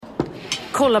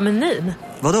Kolla menyn.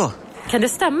 Vadå? Kan det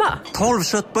stämma? 12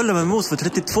 köttbullar med mos för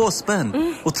 32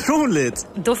 spänn. Otroligt!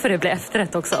 Då får det bli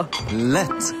efterrätt också.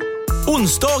 Lätt!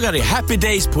 Onsdagar är happy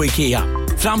days på IKEA.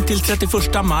 Fram till 31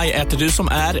 maj äter du som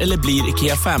är eller blir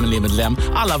IKEA Family-medlem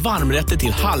alla varmrätter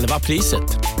till halva priset.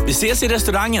 Vi ses i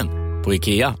restaurangen på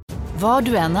IKEA. Var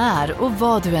du än är och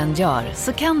vad du än gör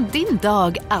så kan din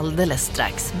dag alldeles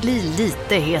strax bli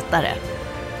lite hetare.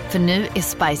 För nu är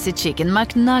Spicy Chicken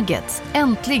McNuggets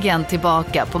äntligen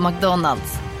tillbaka på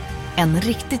McDonald's. En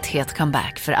riktigt het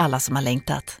comeback för alla som har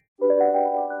längtat.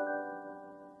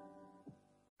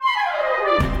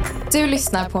 Du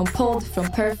lyssnar på en podd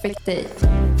från Perfect Day.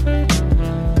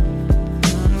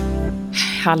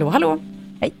 Hallå.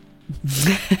 Hej.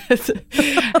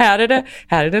 här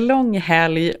är det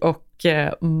långhelg och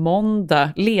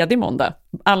ledig måndag.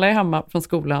 Alla är hemma från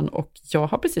skolan och jag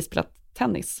har precis spelat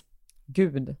tennis.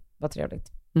 Gud, vad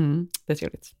trevligt. Det är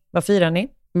trevligt. Vad firar ni?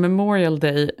 Memorial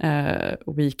Day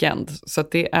weekend. Så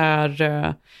att det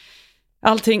är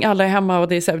alla är hemma och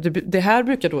det är så här, det här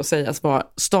brukar då sägas vara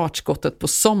startskottet på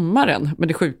sommaren. Men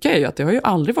det sjuka är ju att det har ju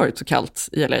aldrig varit så kallt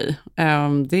i LA.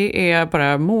 Det är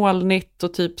bara molnigt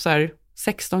och typ så här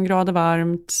 16 grader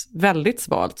varmt, väldigt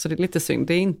svalt, så det är lite synd.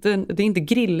 Det är inte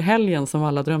grillhelgen som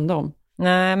alla drömde om.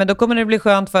 Nej, men då kommer det bli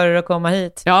skönt för er att komma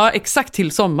hit. Ja, exakt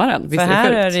till sommaren. För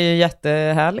här är det ju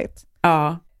jättehärligt.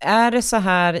 Ja. Är det så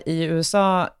här i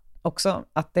USA också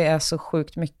att det är så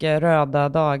sjukt mycket röda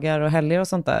dagar och helger och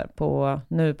sånt där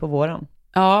nu på våren?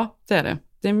 Ja, det är det.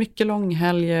 Det är mycket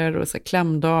långhelger och så här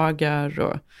klämdagar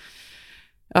och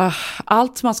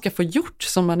allt man ska få gjort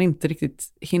som man inte riktigt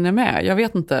hinner med. Jag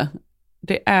vet inte.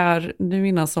 Det är nu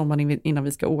innan sommaren, innan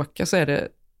vi ska åka, så är det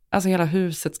alltså hela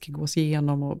huset ska gås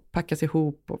igenom och packas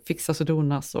ihop och fixas och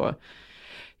donas. Och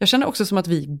jag känner också som att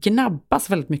vi gnabbas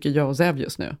väldigt mycket, jag och Zev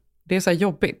just nu. Det är så här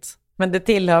jobbigt. Men det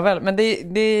tillhör väl, men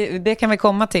det kan vi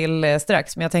komma till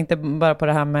strax. Men jag tänkte bara på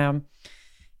det här med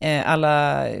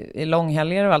alla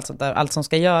långhelger och allt sånt där, allt som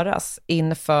ska göras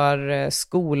inför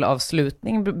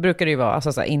skolavslutning brukar det ju vara,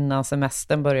 alltså så här innan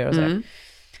semestern börjar och så där.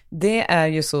 Det är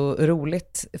ju så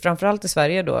roligt, framförallt i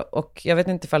Sverige då, och jag vet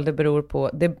inte ifall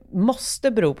det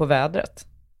måste bero på vädret,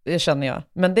 det känner jag.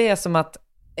 Men det är som att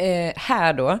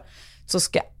här då så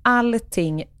ska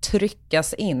allting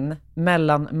tryckas in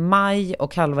mellan maj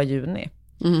och halva juni.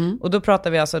 Och då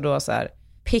pratar vi alltså då så här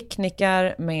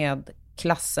picknickar med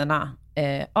klasserna,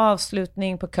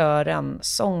 avslutning på kören,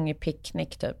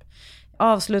 sångpicknick typ,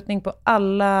 avslutning på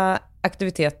alla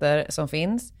aktiviteter som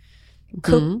finns,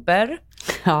 kupper.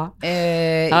 Ja. Det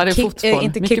är fotboll.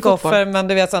 Inte kickoffer, men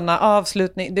du vet sådana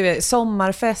avslutning, du vet,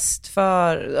 sommarfest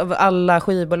för alla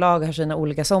skivbolag har sina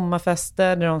olika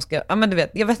sommarfester där de ska, men du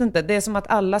vet, jag vet inte, det är som att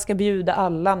alla ska bjuda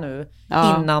alla nu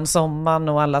innan sommaren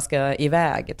och alla ska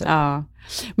iväg typ. Ja.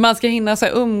 Man ska hinna så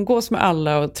här, umgås med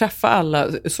alla och träffa alla.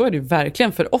 Så är det ju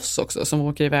verkligen för oss också som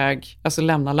åker iväg, alltså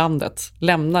lämnar landet,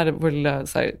 lämnar vår lilla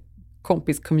så här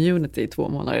kompis-community i 2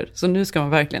 månader. Så nu ska man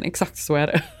verkligen, exakt så är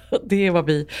det. Det är vad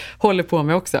vi håller på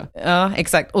med också. Ja,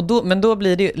 exakt. Men då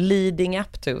blir det ju leading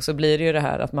up to, så blir det ju det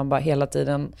här att man bara hela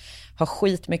tiden har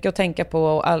skitmycket att tänka på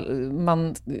och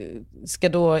man ska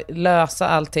då lösa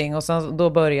allting och sen då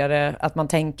börjar det att man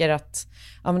tänker att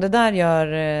ja, men det där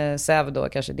gör Säv då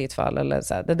kanske i ditt fall, eller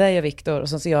så här, det där gör Viktor och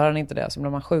så gör han inte det, så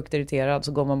blir man sjukt irriterad,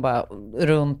 så går man bara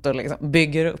runt och liksom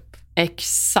bygger upp.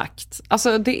 Exakt.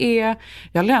 Alltså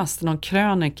jag läste någon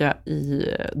krönika i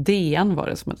DN var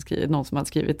det som hade skrivit, någon som hade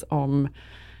skrivit om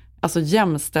alltså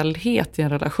jämställdhet i en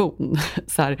relation.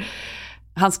 Så här,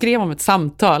 han skrev om ett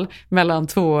samtal mellan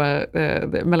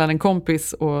en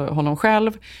kompis och honom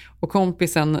själv, och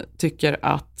kompisen tycker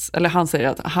han säger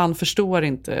att han förstår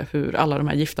inte hur alla de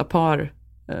här gifta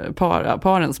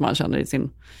paren som han känner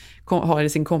har i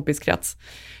sin kompiskrets,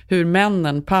 hur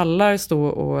männen pallar stå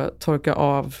och torka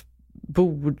av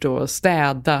bord och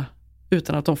städa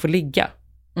utan att de får ligga.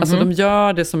 Alltså de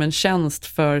gör det som en tjänst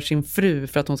för sin fru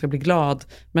för att hon ska bli glad,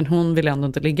 men hon vill ändå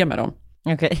inte ligga med dem.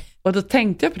 Okay. Och då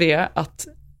tänkte jag på det att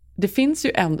det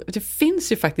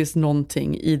finns ju faktiskt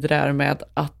någonting i det där med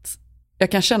att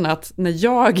jag kan känna att när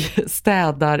jag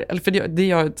städar, eller för det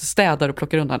jag städar och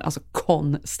plockar undan alltså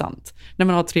konstant. När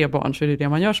man har 3 barn så är det det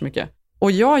man gör så mycket.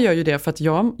 Och jag gör ju det för att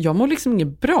jag mår liksom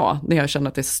inget bra när jag känner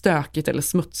att det är stökigt eller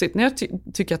smutsigt. När jag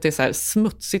tycker att det är så här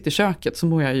smutsigt i köket så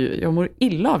mår jag mår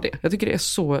illa av det. Jag tycker det är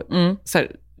så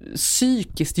här,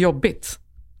 psykiskt jobbigt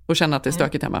att känna att det är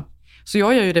stökigt hemma. Så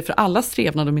jag gör ju det för allas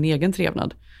trevnad och min egen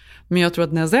trevnad. Men jag tror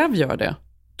att när Zev gör det,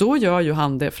 då gör ju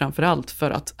han det framförallt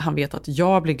för att han vet att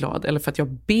jag blir glad, eller för att jag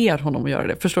ber honom att göra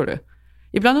det. Förstår du?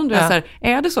 Ibland undrar jag så här,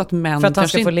 är det så att män för att han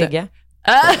ska få ligga?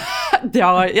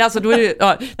 Ja, alltså då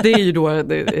är det är ju då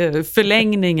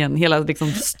förlängningen, hela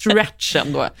liksom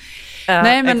stretchen då.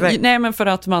 Nej, men för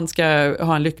att man ska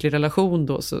ha en lycklig relation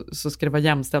då så ska det vara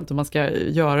jämställt och man ska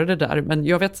göra det där. Men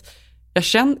jag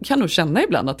kan nog känna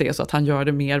ibland att det är så att han gör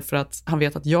det mer för att han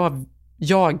vet att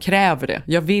jag kräver det.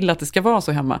 Jag vill att det ska vara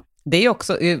så hemma. Det är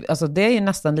också, alltså det är ju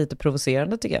nästan lite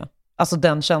provocerande tycker jag. Alltså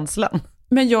den känslan.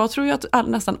 Men jag tror ju att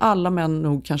nästan alla män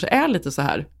nog kanske är lite så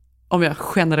här. Om jag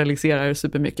generaliserar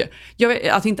supermycket.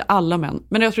 Att inte alla män.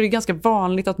 Men jag tror det är ganska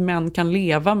vanligt att män kan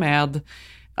leva med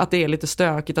att det är lite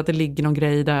stökigt. Att det ligger någon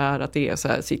grej där. Att det är så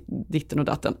här ditten och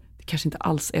datten. Det kanske inte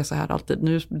alls är så här alltid.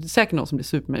 Nu är det säkert någon som blir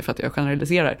sur på mig för att jag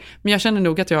generaliserar. Men jag känner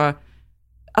nog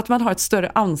att man har ett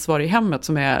större ansvar i hemmet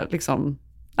som är liksom...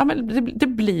 Ja, men det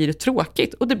blir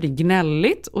tråkigt och det blir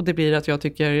gnälligt och det blir att jag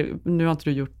tycker, nu har inte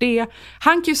du gjort det.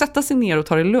 Han kan ju sätta sig ner och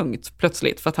ta det lugnt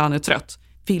plötsligt för att han är trött.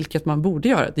 Vilket man borde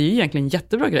göra. Det är ju egentligen en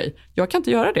jättebra grej. Jag kan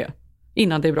inte göra det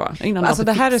innan det är bra. Innan alltså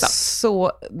det här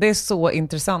är så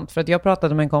intressant för att jag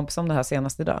pratade med en kompis om det här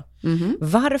senast idag. Mm-hmm.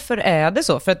 Varför är det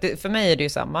så? För mig är det ju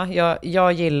samma.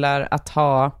 Jag gillar att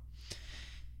ha...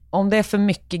 Om det är för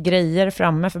mycket grejer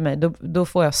framme för mig, då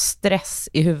får jag stress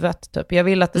i huvudet. Typ. Jag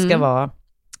vill att det ska vara...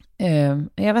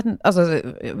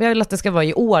 jag vill att det ska vara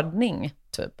i ordning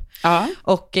typ. Ja.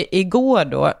 Och igår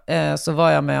då så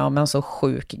var jag med om en så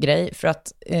sjuk grej för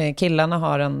att killarna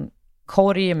har en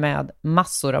korg med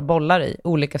massor av bollar i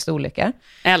olika storlekar.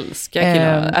 Älskar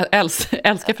killarna.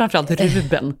 Älskar framförallt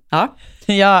Ruben. Ja.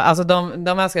 Ja, alltså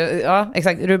de älskar, ja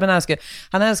exakt, Ruben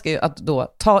han älskar ju att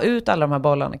då ta ut alla de här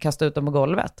bollarna och kasta ut dem på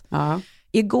golvet. Ja.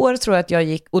 Igår tror jag att jag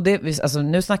gick, och det, alltså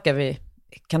nu snackar vi,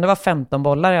 kan det vara 15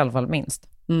 bollar i alla fall minst.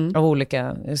 Av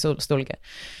olika storlekar.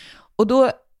 Och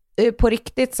då på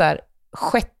riktigt så här,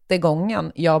 6:e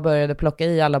gången jag började plocka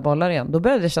i alla bollar igen, då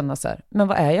började det kännas så här, men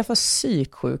vad är jag för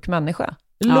psyksjuk människa?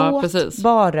 Låt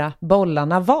bara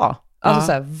bollarna vara. Alltså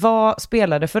så här, vad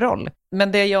spelar det för roll?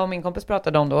 Men det jag och min kompis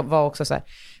pratade om då var också så här,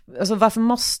 alltså varför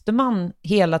måste man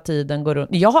hela tiden gå runt?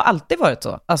 Jag har alltid varit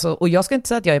så. Alltså, och jag ska inte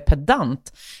säga att jag är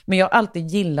pedant, men jag har alltid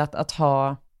gillat att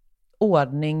ha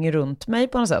ordning runt mig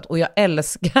på något sätt. Och jag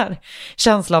älskar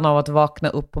känslan av att vakna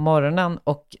upp på morgonen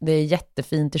och det är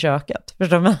jättefint i köket.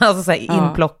 Förstår du? Alltså så här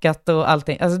inplockat och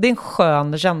allting. Alltså det är en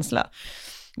skön känsla.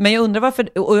 Men jag undrar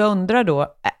varför, och jag undrar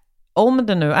då, om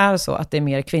det nu är så att det är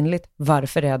mer kvinnligt,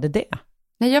 varför är det?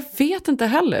 Nej, jag vet inte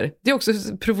heller. Det är också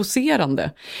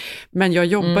provocerande. Men jag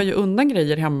jobbar ju undan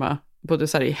grejer hemma, både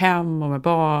så här i hem och med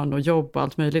barn och jobb och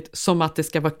allt möjligt, som att det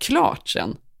ska vara klart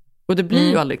sen. Och det blir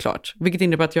ju aldrig klart. Vilket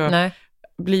innebär att jag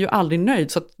blir ju aldrig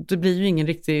nöjd. Så att det blir ju ingen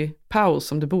riktig paus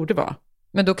som det borde vara.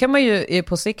 Men då kan man ju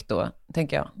på sikt då,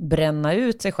 tänker jag, bränna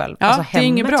ut sig själv. Ja, alltså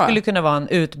hemmet skulle kunna vara en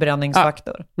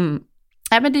utbränningsfaktor. Ja. Mm.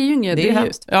 Nej, men det är ju inget... Det är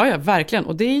hemskt. Ja, verkligen.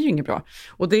 Och det är ju inget bra.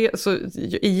 Och det, så,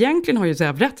 egentligen har ju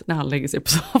Zev rätt när han lägger sig på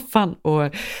soffan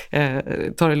och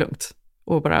tar det lugnt.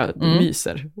 Och bara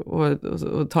myser. Och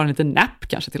tar en liten nap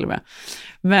kanske till och med.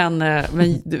 Men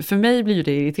för mig blir ju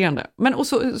det irriterande. Men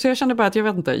så jag kände bara att jag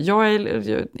vet inte.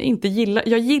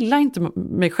 Jag gillar inte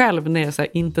mig själv när det är så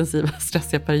här intensiva,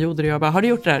 stressiga perioder. Och jag bara, har du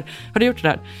gjort det där? Har du gjort det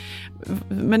där?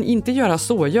 Men inte göra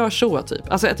så, gör så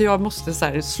typ. Alltså att jag måste så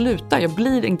här, sluta. Jag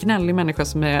blir en gnällig människa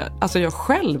som jag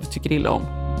själv tycker illa om.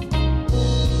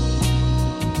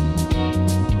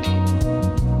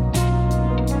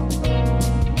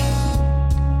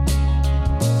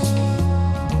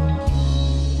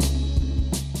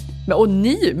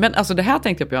 Men alltså det här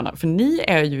tänkte jag på, Johanna, för ni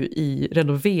är ju i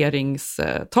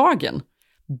renoveringstagen.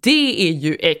 Det är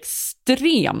ju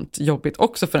extremt jobbigt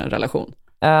också för en relation.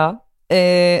 Ja,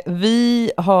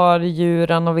 vi har ju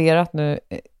renoverat nu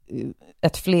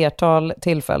ett flertal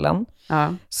tillfällen.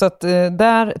 Ja. Så att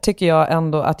där tycker jag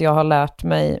ändå att jag har lärt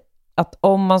mig att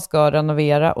om man ska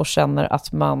renovera och känner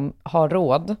att man har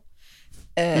råd,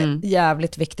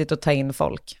 jävligt viktigt att ta in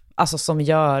folk. Alltså som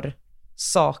gör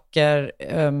saker...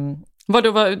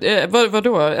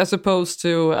 Vadå? As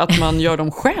opposed to att man gör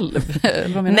dem själv?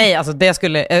 Nej, alltså det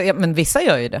skulle... Men vissa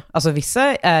gör ju det. Alltså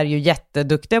vissa är ju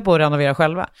jätteduktiga på att renovera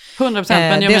själva. 100%,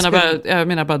 men jag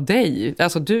menar bara dig.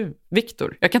 Alltså du,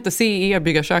 Viktor. Jag kan inte se er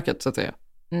bygga köket så att säga.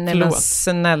 Nej, men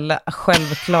snälla,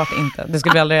 självklart inte. Det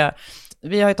skulle vi aldrig göra.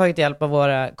 Vi har ju tagit hjälp av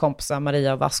våra kompisar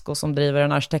Maria och Vasco som driver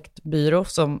en arkitektbyrå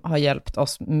som har hjälpt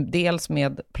oss dels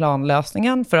med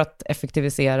planlösningen för att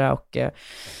effektivisera och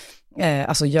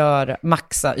alltså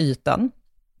maxa ytan.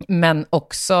 Men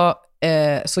också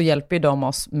så hjälper ju de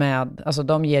oss med, alltså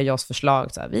de ger ju oss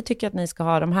förslag så här, vi tycker att ni ska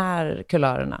ha de här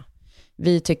kulörerna.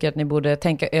 Vi tycker att ni borde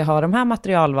ha de här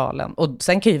materialvalen. Och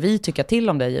sen kan ju vi tycka till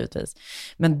om det givetvis.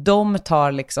 Men de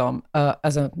tar liksom,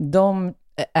 alltså de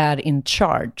är in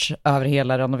charge över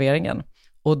hela renoveringen.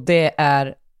 Och det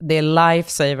är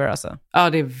lifesaver alltså. Ja,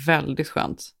 det är väldigt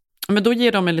skönt. Men då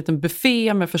ger de en liten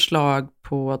buffé med förslag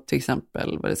på till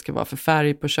exempel vad det ska vara för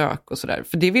färg på kök och sådär.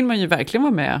 För det vill man ju verkligen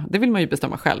vara med. Det vill man ju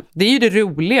bestämma själv. Det är ju det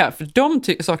roliga, för de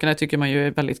sakerna tycker man ju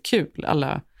är väldigt kul.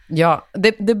 Alla. Ja,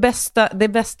 det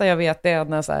bästa jag vet är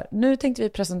när så här, nu tänkte vi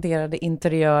presentera det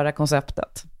interiöra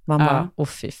konceptet. Man bara,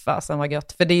 fy fasen vad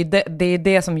gött. För det är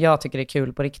det som jag tycker är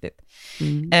kul på riktigt.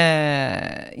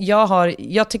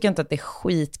 Jag tycker inte att det är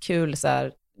skitkul så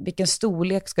här, vilken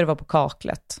storlek ska det vara på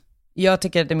kaklet? Jag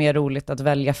tycker att det är mer roligt att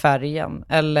välja färgen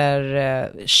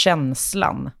eller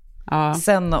känslan. Ja.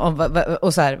 Sen,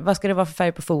 och så här, vad ska det vara för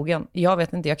färg på fogen? Jag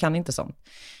vet inte, jag kan inte sånt.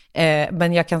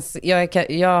 Men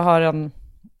jag har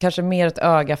kanske mer ett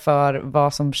öga för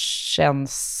vad som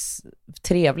känns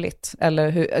trevligt.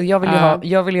 Eller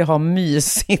jag vill ju ha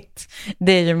mysigt.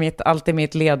 Det är ju alltid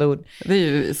mitt ledord. Det är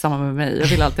ju samma med mig. Jag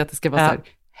vill alltid att det ska vara så här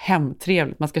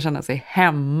hemtrevligt. Man ska känna sig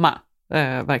hemma,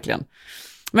 verkligen.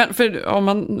 Men för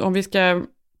om vi ska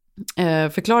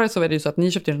förklara, så är det ju så att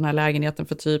ni köpte den här lägenheten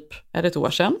för typ, är det ett år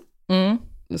sedan?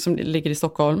 Som ligger i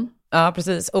Stockholm. Ja,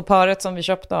 precis. Och paret som vi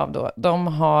köpte av då, de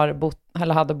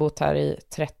hade bott här i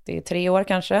 33 år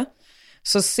kanske.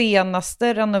 Så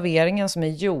senaste renoveringen som är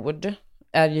gjord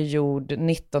är ju gjord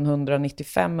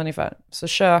 1995 ungefär. Så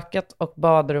köket och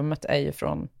badrummet är ju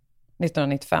från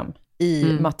 1995 i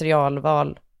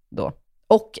materialval då.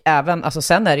 Och även, alltså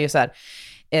sen är det ju så här,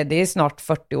 det är snart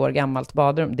 40 år gammalt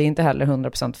badrum. Det är inte heller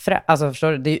 100% alltså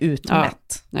förstår du, det är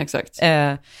utmätt. Ja, exakt.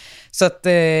 Så att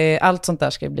allt sånt där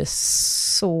ska bli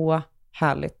så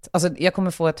härligt. Alltså jag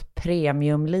kommer få ett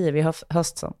premiumliv i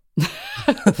hösten.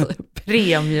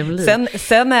 Premiumliv.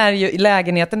 Sen är ju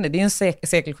lägenheten, det är en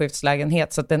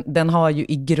sekelskiftslägenhet, så att den har ju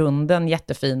i grunden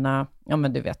jättefina, ja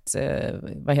men du vet,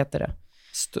 vad heter det?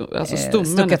 Alltså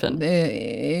stommen är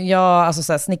fin. Ja, alltså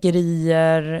så här,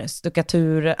 snickerier,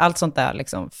 stuckaturer, allt sånt där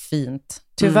liksom fint.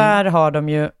 Tyvärr har de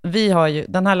ju,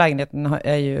 den här lägenheten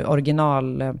är ju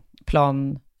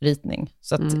originalplanritning,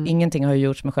 så att ingenting har ju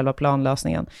gjorts med själva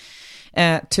planlösningen.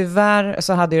 Tyvärr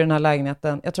så hade ju den här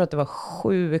lägenheten, jag tror att det var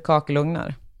 7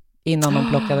 kakelugnar innan de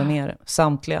plockade ner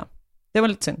samtliga. Det var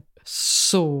lite synd.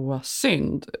 Så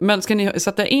synd. Men ska ni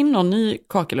sätta in någon ny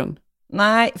kakelugn?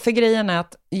 Nej, för grejen är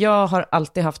att jag har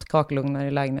alltid haft kakelugnar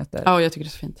i lägenheter. Ja, jag tycker det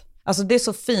är så fint. Alltså det är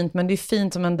så fint, men det är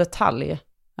fint som en detalj.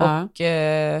 Ja. Och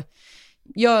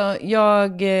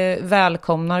jag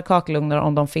välkomnar kakelugnar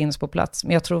om de finns på plats.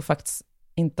 Men jag tror faktiskt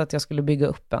inte att jag skulle bygga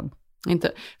upp en.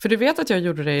 Inte? För du vet att jag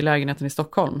gjorde det i lägenheten i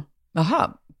Stockholm.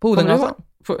 Jaha, på Odengatan?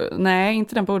 Nej,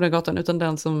 inte den på Odengatan, utan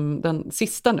den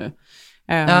sista nu.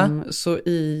 Så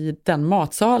i den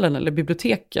matsalen eller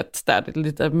biblioteket där,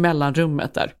 lite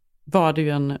mellanrummet där, var det ju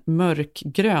en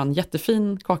mörkgrön,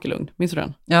 jättefin kakelugn. Minns du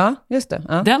den? Ja, just det.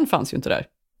 Ja. Den fanns ju inte där.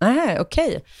 Nej,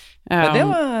 okej.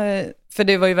 För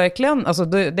det var ju verkligen, alltså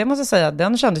det måste jag säga,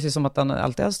 den kändes ju som att den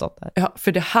alltid hade stått där. Ja,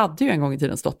 för det hade ju en gång i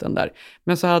tiden stått den där.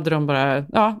 Men så hade de bara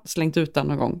slängt ut den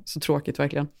någon gång. Så tråkigt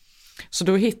verkligen. Så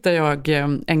då hittade jag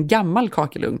en gammal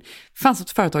kakelugn. Det fanns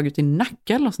ett företag ute i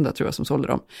Nacka eller något sånt där, tror jag, som sålde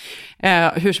dem.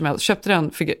 Hur som helst, köpte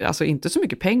den för alltså inte så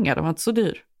mycket pengar, den var inte så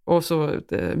dyr. Och så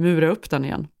mura upp den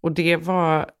igen. Och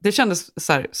det kändes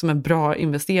så här, som en bra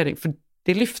investering. För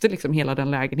det lyfte liksom hela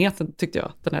den lägenheten, tyckte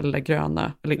jag. Den här lilla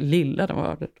gröna, eller lilla, den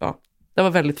var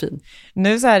väldigt fin.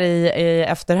 Nu så här i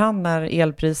efterhand när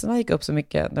elpriserna gick upp så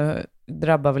mycket, nu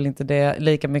drabbar väl inte det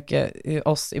lika mycket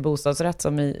oss i bostadsrätt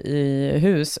som i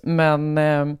hus. Men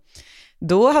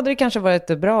då hade det kanske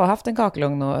varit bra att haft en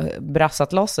kakelugn och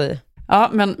brassat loss i. Ja,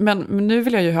 men nu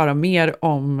vill jag ju höra mer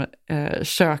om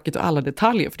köket och alla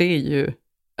detaljer. För det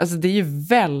är ju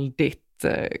väldigt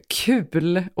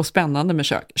kul och spännande med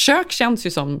kök. Kök känns ju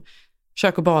som,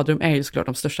 kök och badrum är ju såklart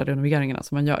de största renoveringarna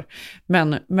som man gör.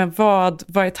 Men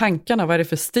vad är tankarna? Vad är det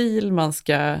för stil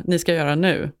ni ska göra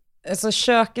nu? Så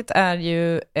köket är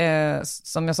ju,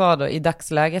 som jag sa då, i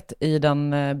dagsläget i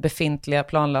den befintliga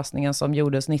planlösningen som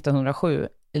gjordes 1907,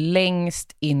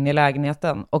 längst in i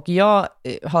lägenheten. Och jag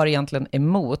har egentligen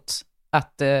emot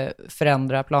att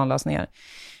förändra planlösningar.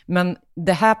 Men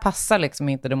det här passar liksom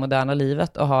inte det moderna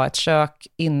livet att ha ett kök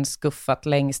inskuffat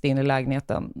längst in i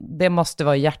lägenheten. Det måste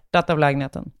vara hjärtat av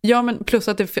lägenheten. Ja, men plus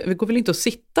att det går väl inte att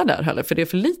sitta där heller, för det är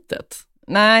för litet.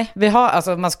 Nej,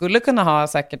 man skulle kunna ha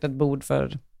säkert ett bord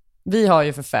för... Vi har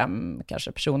ju för 5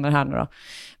 kanske personer här nu då.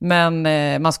 Men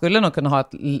man skulle nog kunna ha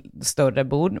ett större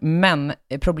bord. Men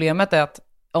problemet är att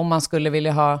om man skulle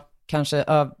vilja ha kanske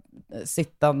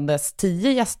sittandes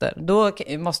 10 gäster, då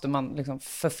måste man liksom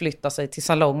förflytta sig till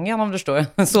salongen, om du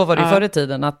förstår. Så var det ju förr i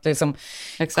tiden, att liksom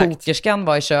kokerskan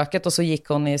var i köket och så gick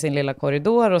hon i sin lilla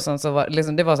korridor och sen så var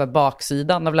liksom, det var så här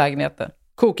baksidan av lägenheten.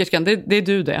 Kokerskan, det är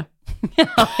du det.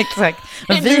 Ja, exakt.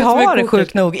 Men vi har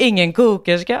sjukt nog ingen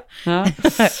kokerska. Ja,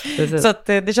 så att,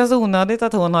 det känns onödigt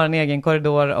att hon har en egen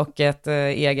korridor och ett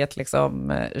eget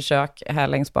liksom, kök här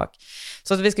längst bak.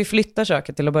 Så att vi ska flytta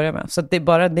köket till att börja med. Så att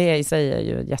bara det i sig är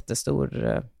ju en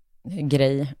jättestor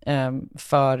grej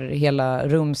för hela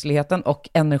rumsligheten och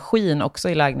energin också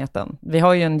i lägenheten. Vi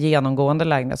har ju en genomgående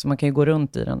lägenhet så man kan ju gå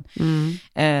runt i den.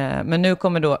 Men nu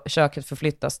kommer då köket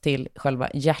förflyttas till själva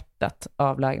hjärtat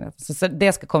av lägenheten. Så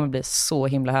det kommer bli så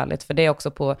himla härligt, för det är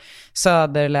också på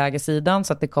söderlägesidan,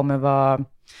 så att det kommer vara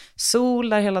sol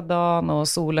där hela dagen, och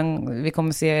vi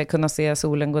kommer kunna se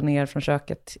solen gå ner från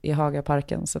köket i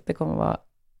Hagaparken, så att det kommer vara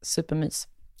supermys.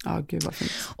 Ja, gud vad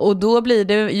fint. Och då blir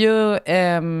det ju,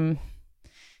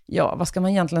 vad ska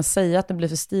man egentligen säga att det blir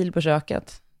för stil på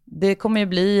köket? Det kommer ju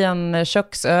bli en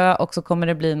köksö, och så kommer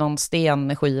det bli någon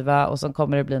stenskiva, och så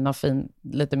kommer det bli någon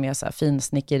lite mer så här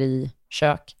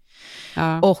finsnickeri-kök.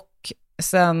 Ja. Och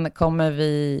sen kommer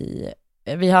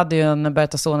vi hade ju en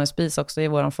Bertasone-spis också i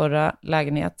vår förra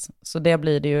lägenhet, så det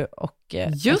blir det ju. Och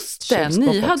just det,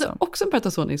 ni hade också en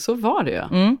Bertasone, så var det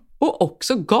ju. Och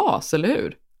också gas, eller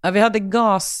hur? Ja, vi hade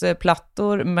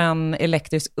gasplattor men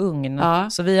elektrisk ugn. Ja.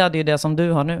 Så vi hade ju det som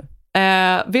du har nu.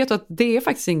 Vet du att det är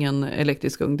faktiskt ingen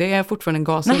elektrisk ugn. Det är fortfarande en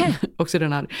gasugn också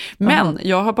den här. Men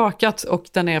jag har bakat och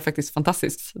den är faktiskt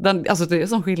fantastisk. Alltså det är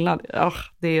sån skillnad.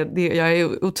 Jag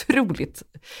är otroligt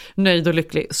nöjd och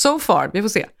lycklig. So far, vi får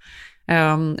se.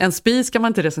 En spis kan man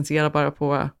inte recensera bara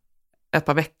på ett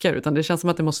par veckor, utan det känns som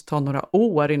att det måste ta några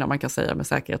år innan man kan säga med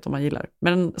säkerhet om man gillar.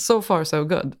 Men so far so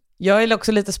good. Jag är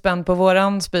också lite spänd på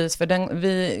våran spis, för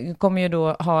vi kommer ju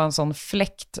då ha en sån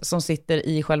fläkt som sitter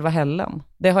i själva hällen.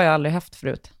 Det har jag aldrig haft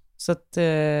förut. Så att,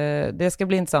 det ska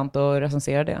bli intressant att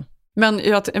recensera det.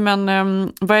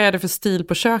 Men vad är det för stil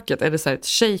på köket? Är det så här ett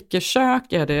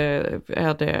shakerkök? Är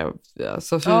det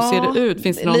alltså, hur ser det ut?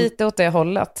 Finns det någon... Lite åt det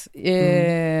hållet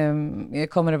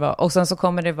kommer det vara. Och sen så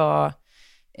kommer det vara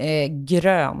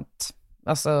grönt.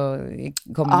 Alltså, det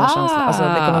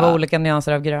kommer vara olika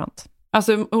nyanser av grönt.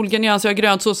 Alltså olika nyanser av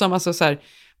grönt, så som alltså, så här,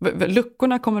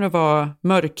 luckorna kommer att vara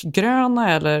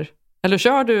mörkgröna eller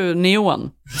kör du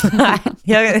neon?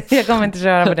 Nej, jag kommer inte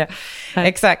köra på det.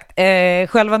 Exakt.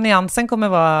 Själva nyansen kommer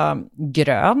vara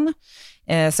grön.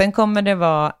 Sen kommer det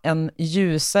vara en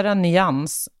ljusare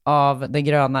nyans av det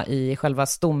gröna i själva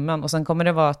stommen. Och sen kommer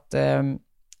det vara ett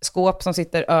skåp som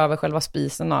sitter över själva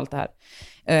spisen och allt det här.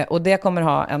 Och det kommer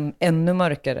ha en ännu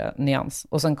mörkare nyans.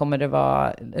 Och sen kommer det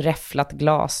vara räfflat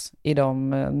glas i de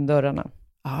dörrarna.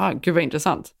 Aha, gud vad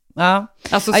intressant. Ja.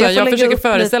 Alltså, jag försöker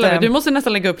föreställa mig. Du måste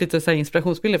nästan lägga upp lite så här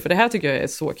inspirationsbilder, för det här tycker jag är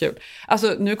så kul.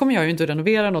 Alltså nu kommer jag ju inte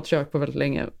renovera något kök på väldigt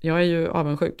länge. Jag är ju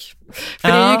avundsjuk. För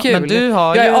det är ju kul. Men du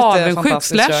har jag är avundsjuk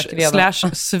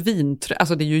slash svintrött.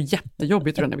 Alltså det är ju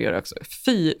jättejobbigt att renovera också.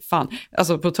 Fy fan.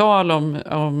 Alltså på tal om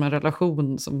en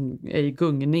relation som är i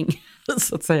gungning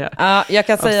så att säga. Ja, jag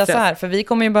kan säga så här, för vi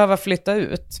kommer ju behöva flytta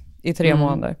ut i 3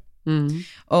 månader.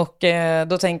 Och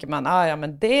då tänker man,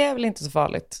 men det är väl inte så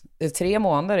farligt. 3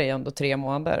 månader är ju ändå 3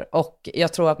 månader. Och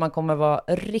jag tror att man kommer vara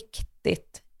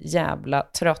riktigt jävla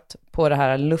trött på det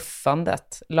här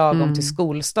luffandet lagom till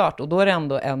skolstart. Och då är det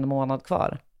ändå 1 månad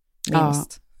kvar,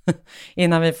 minst,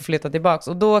 innan vi får flytta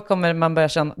tillbaka. Och då kommer man börja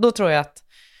känna, då tror jag att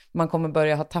man kommer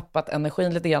börja ha tappat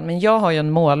energin lite grann. Men jag har ju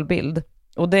en målbild,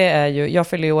 och det är ju, jag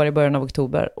fyller ju år i början av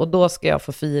oktober, och då ska jag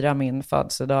få fira min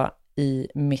födelsedag i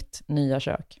mitt nya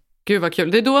kök. Gud vad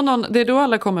kul. Det är då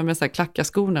alla kommer med så här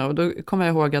klackaskorna, och då kommer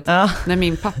jag ihåg att när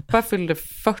min pappa fyllde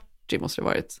 40 måste det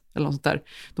varit, eller något sånt där.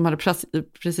 De hade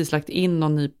precis lagt in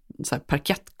någon ny så här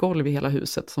parkettgolv i hela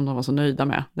huset som de var så nöjda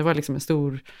med. Det var liksom en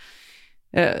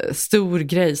stor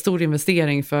grej, stor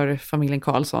investering för familjen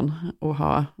Karlsson att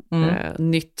ha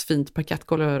nytt fint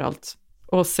parkettgolv överallt.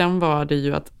 Och sen var det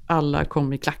ju att alla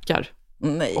kom i klackar.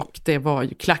 Nej. Och det var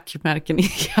ju klackmärken i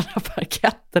hela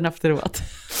parketten efteråt.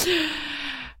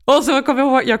 Och så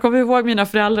jag kommer ihåg mina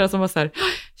föräldrar som var så här,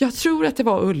 jag tror att det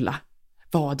var Ulla.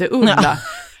 Var det Ulla? Ja.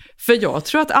 För jag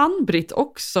tror att Ann-Britt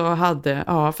också hade,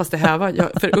 fast det här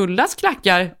var för Ullas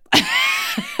klackar.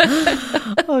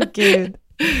 Åh gud.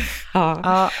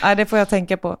 Ja, det får jag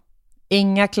tänka på.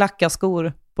 Inga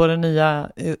klackaskor på den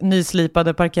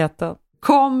nyslipade parketten.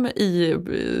 Kom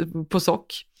på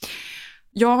sock.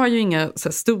 Jag har ju inga så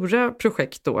här stora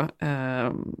projekt då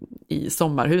i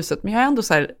sommarhuset, men jag har ändå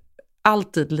så här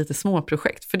alltid lite små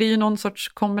projekt. För det är ju någon sorts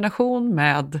kombination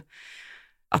med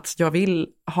att jag vill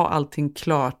ha allting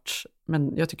klart,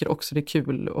 men jag tycker också det är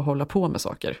kul att hålla på med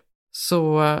saker.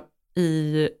 Så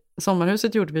i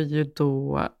sommarhuset gjorde vi ju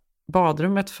då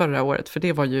badrummet förra året, för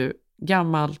det var ju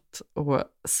gammalt och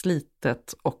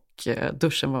slitet och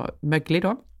duschen var möglig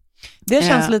då. Det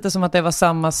känns lite som att det var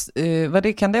samma...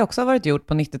 kan det också ha varit gjort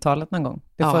på 90-talet någon gång?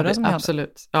 Det förra som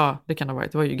absolut. Ja, det kan det ha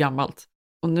varit. Det var ju gammalt.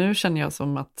 Och nu känner jag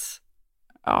som att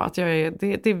det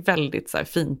är väldigt så här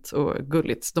fint och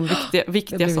gulligt. De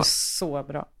viktiga det saker. Så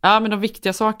bra. Ja, men de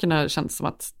viktiga sakerna känns som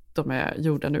att de är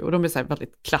gjorda nu. Och de är så här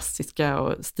väldigt klassiska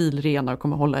och stilrena och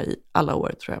kommer hålla i alla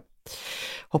år, tror jag.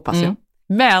 Hoppas jag.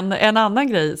 Men en annan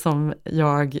grej som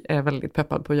jag är väldigt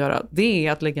peppad på att göra, det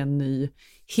är att lägga en ny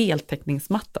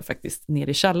heltäckningsmatta faktiskt ner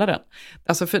i källaren.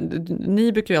 Alltså för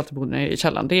ni brukar ju alltid bo nere i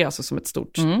källaren. Det är alltså som ett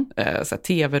stort så här,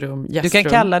 tv-rum, gästrum. Du kan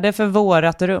kalla det för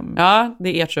vårat rum. Ja,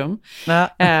 det är ert rum.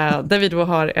 Där vi då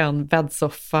har en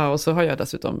bäddsoffa och så har jag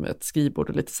dessutom ett skrivbord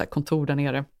och lite så här kontor där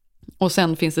nere. Och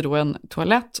sen finns det då en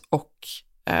toalett och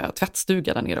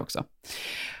tvättstuga där nere också.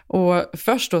 Och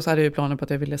först då så hade jag ju planen på att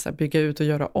jag ville så här bygga ut och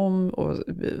göra om och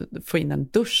få in en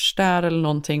dusch där eller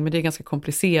någonting, men det är ganska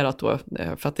komplicerat då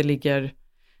för att det ligger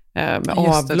med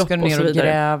avlopp och så vidare.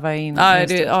 Gräva in.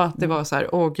 Det var så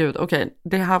här, gud, okej,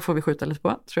 det här får vi skjuta lite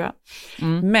på, tror jag.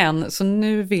 Men så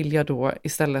nu vill jag då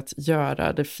istället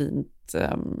göra det fint.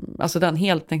 Alltså den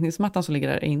heltäckningsmattan som ligger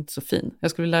där är inte så fin.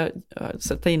 Jag skulle vilja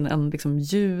sätta in en liksom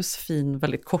ljus, fin,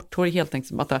 väldigt korthårig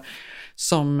heltäckningsmatta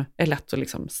som är lätt att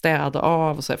liksom städa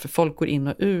av och så här, för folk går in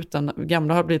och ut. Den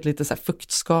gamla har blivit lite så här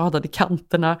fuktskadad i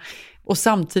kanterna. Och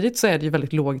samtidigt så är det ju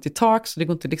väldigt lågt i tak, så det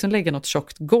går inte liksom lägga något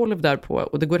tjockt golv där på,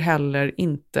 och det går heller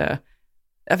inte,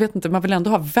 jag vet inte, man vill ändå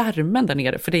ha värmen där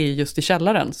nere, för det är just i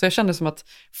källaren. Så jag kände som att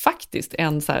faktiskt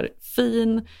en så här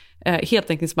fin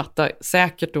heltäckningsmatta,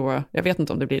 säkert då, jag vet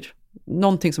inte om det blir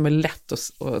någonting som är lätt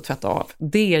att tvätta av.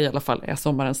 Det i alla fall är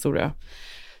sommarens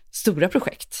stora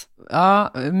projekt.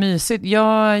 Ja, mysigt.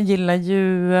 Jag gillar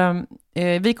ju,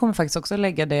 vi kommer faktiskt också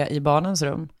lägga det i barnens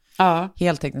rum. Ja.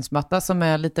 Heltäckningsmatta som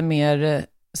är lite mer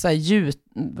så här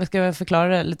vad ska jag förklara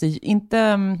det? Lite,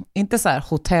 inte så här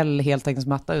hotell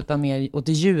heltäckningsmatta, utan mer åt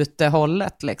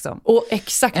jutehållet liksom. Och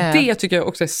exakt, det tycker jag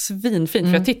också är svinfint,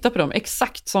 för jag tittar på dem,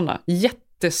 exakt sådana,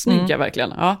 jättesnygga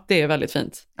verkligen. Ja, det är väldigt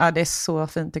fint. Ja, det är så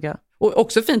fint tycker jag. Och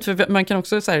också fint, för man kan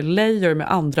också så här layer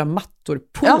med andra mattor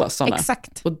på sådana.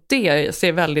 Exakt. Och det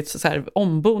ser väldigt så här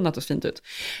ombonat och fint ut.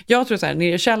 Jag tror så här,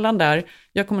 nere i källan där,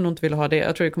 jag kommer nog inte vilja ha det.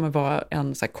 Jag tror det kommer vara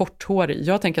en så här korthårig.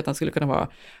 Jag tänker att den skulle kunna vara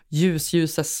ljus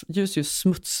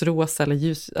smutsrosa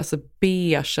eller alltså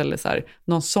beige eller så här,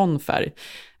 någon sån färg.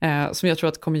 Som jag tror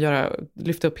att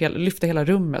kommer lyfta hela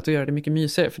rummet och göra det mycket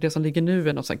mysigare. För det som ligger nu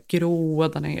är något så här grå,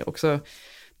 den är också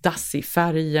dassig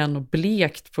färgen och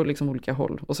blekt på liksom olika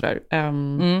håll och sådär.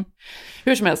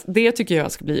 Hur som helst, det tycker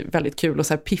jag ska bli väldigt kul och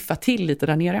så här piffa till lite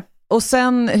där nere. Och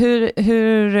sen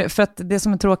hur för att det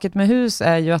som är tråkigt med hus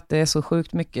är ju att det är så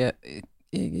sjukt mycket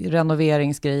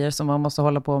renoveringsgrejer som man måste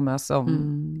hålla på med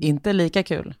som inte är lika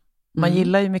kul. Man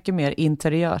gillar ju mycket mer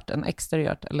interiört än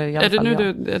exteriört. Eller i alla fall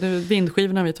är det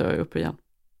vindskivorna vi tar upp igen?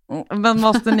 Men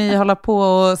måste ni hålla på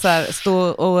och så här, stå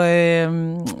och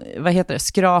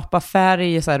skrapa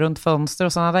färg så här, runt fönster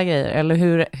och sådana där grejer? Eller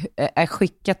hur är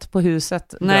skicket på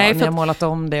huset? Nej, ni har målat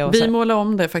om det. Och vi målade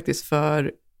om det faktiskt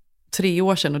för 3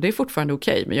 år sedan och det är fortfarande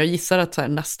okej. Men jag gissar att så här,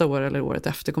 nästa år eller året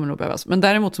efter kommer det nog behövas. Men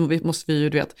däremot så måste vi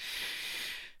ju,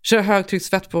 köra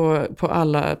högtrycksvett på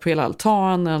hela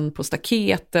altanen, på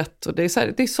staketet. Och det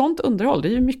är sånt underhåll. Det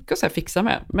är ju mycket att så här fixa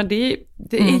med. Men det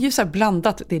är ju så här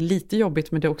blandat. Det är lite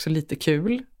jobbigt, men det är också lite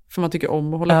kul. För man tycker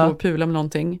om att hålla på och pula med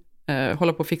någonting.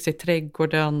 Hålla på och fixa i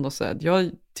trädgården. Och så här.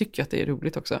 Jag tycker att det är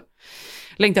roligt också.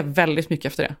 Längtar väldigt mycket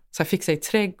efter det. Så här, fixa i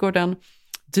trädgården.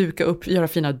 Duka upp, göra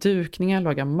fina dukningar,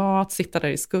 laga mat, sitta där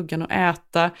i skuggan och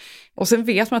äta. Och sen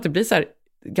vet man att det blir så här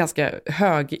ganska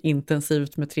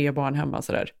högintensivt med 3 barn hemma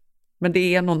så där. Men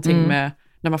det är någonting med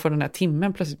när man får den här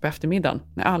timmen plötsligt på eftermiddagen.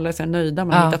 När alla är så nöjda,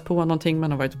 man har hittat på någonting,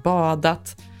 man har varit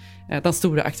badat. Den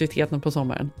stora aktiviteten på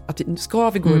sommaren. Att ska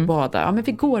vi gå och bada? Ja, men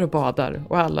vi går och badar.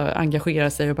 Och alla engagerar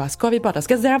sig och bara, ska vi bada?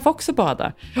 Ska Zev också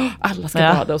bada? Alla ska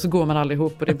bada och så går man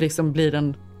allihop och det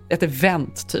blir ett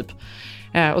event typ.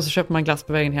 Och så köper man glass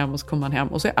på vägen hem och så kommer man hem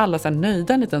och så är alla så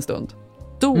nöjda en liten stund.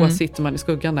 Då sitter man i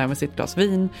skuggan där med sitt glas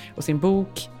vin och sin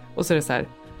bok och så är det så här,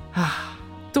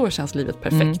 då känns livet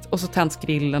perfekt. Och så tänds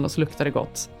grillen och så luktar det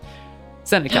gott.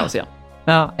 Sen är det kaos igen.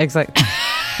 Ja, exakt.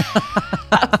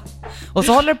 Och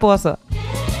så håller det på så.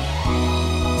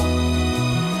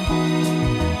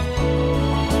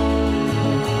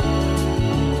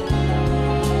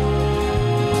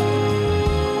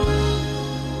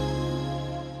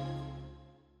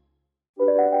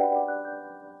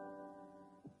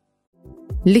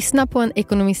 Lyssna på en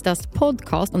ekonomistas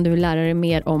podcast om du vill lära dig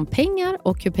mer om pengar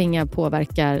och hur pengar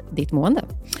påverkar ditt mående.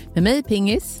 Med mig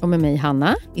Pingis och med mig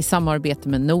Hanna i samarbete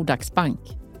med Nordax Bank.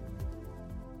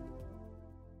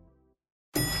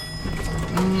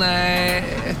 Nej.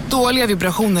 Dåliga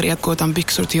vibrationer är att gå utan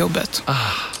byxor till jobbet.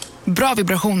 Bra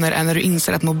vibrationer är när du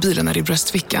inser att mobilen är i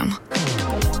bröstfickan.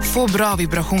 Få bra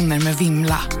vibrationer med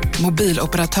Vimla.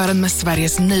 Mobiloperatören med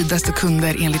Sveriges nöjdaste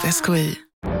kunder enligt SKI.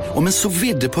 Om en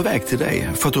sous-vide är på väg till dig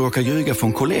för att du råkar ljuga för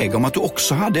en kollega om att du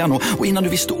också hade en och innan du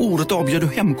visste ordet av bjöd du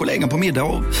hem kollegan på middag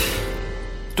och...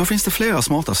 Då finns det flera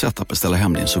smarta sätt att beställa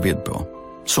hem din sous-vide på.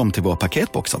 Som till våra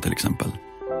paketboxar till exempel.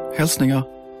 Hälsningar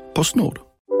PostNord.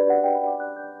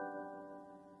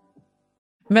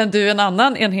 Men du,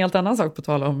 en helt annan sak på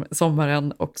tal om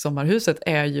sommaren och sommarhuset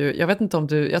är ju, jag vet inte om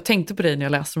jag tänkte på dig när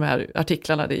jag läste de här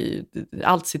artiklarna,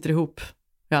 allt sitter ihop,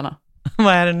 Johanna.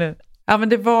 Vad är det nu? Ja, men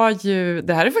det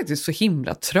här är faktiskt så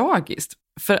himla tragiskt.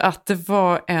 För att det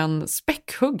var en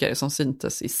späckhuggare som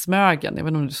syntes i Smögen, jag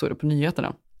vet inte om du såg det på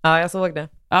nyheterna. Ja, jag såg det.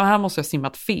 Ja, han måste ha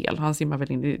simmat fel, han simmar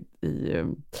väl in i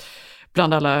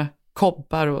bland alla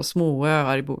kobbar och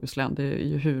småöar i Bohuslän, det är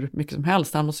ju hur mycket som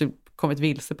helst, han måste ju kommit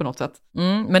vilse på något sätt.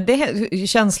 Men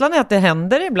känslan är att det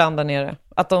händer ibland där nere.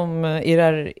 Att de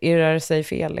irrar sig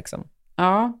fel liksom.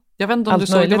 Ja, jag vet inte om allt du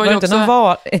såg. Det var ju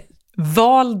också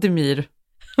Valdemir.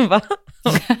 Va?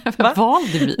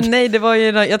 Valdemir? Nej, det var ju,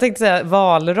 jag tänkte säga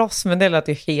valross, men det lät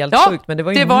ju helt sjukt. Men det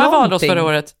var ju valross förra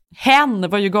året. Hen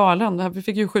var ju galen. Vi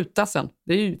fick ju skjuta sen.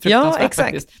 Det är ju fruktansvärt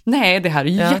faktiskt. Nej, det här är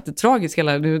ju jättetragiskt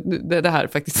hela det här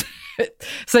faktiskt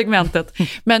segmentet.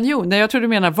 Men jag tror du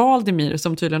menar Valdemir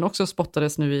som tydligen också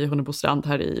spottades nu i Hunnebostrand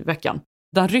här i veckan.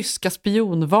 Den ryska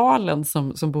spionvalen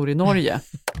som bor i Norge.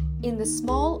 In the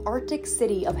small Arctic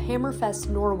city of Hammerfest,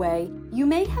 Norway, you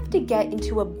may have to get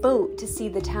into a boat to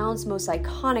see the town's most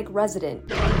iconic resident.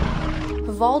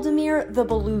 Valdemir the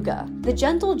Beluga. The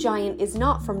gentle giant is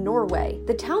not from Norway.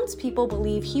 The townspeople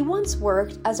believe he once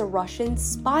worked as a Russian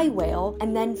spy whale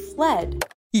and then fled.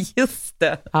 Just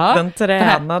det, ja,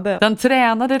 den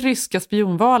tränade ryska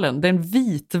spionvalen, det är en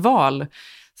vitval.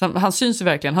 Han syns ju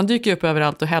verkligen, han dyker upp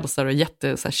överallt och hälsar och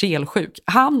är kelsjuk.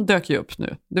 Han dök ju upp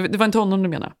nu, det var inte honom du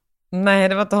menar? Nej,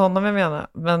 det var inte honom jag menar.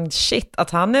 Men shit,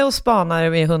 att han är och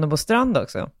spanar i Hunnebostrand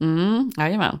också.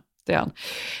 Jajamän, det är han.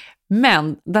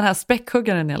 Men den här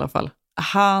späckhuggaren i alla fall,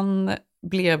 han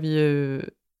blev ju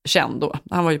känd då.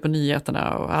 Han var ju på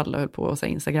nyheterna och alla höll på att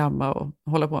instagramma och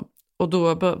hålla på. Och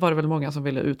då var det väl många som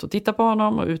ville ut och titta på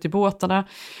honom och ut i båtarna.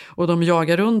 Och de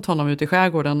jagade runt honom ute i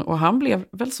skärgården. Och han blev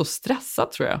väl så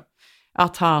stressad tror jag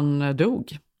att han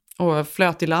dog. Och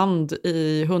flöt i land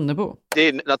i Hunnebo. Det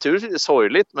är naturligtvis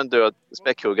sorgligt med en död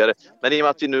späckhuggare. Men i och med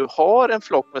att vi nu har en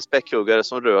flock med späckhuggare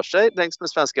som rör sig längs med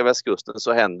svenska västkusten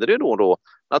så händer det då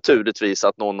naturligtvis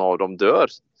att någon av dem dör.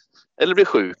 Eller blir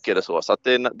sjuk eller så. Så att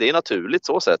det är naturligt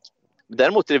så sett.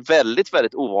 Däremot är det väldigt,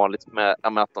 väldigt ovanligt med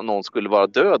att någon skulle vara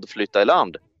död och flytta i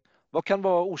land. Vad kan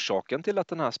vara orsaken till att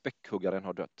den här späckhuggaren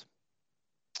har dött?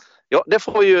 Ja, det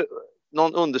får ju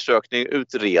någon undersökning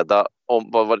utreda om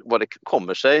vad det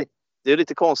kommer sig. Det är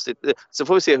lite konstigt. Så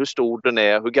får vi se hur stor den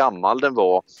är, hur gammal den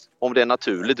var. Om det är en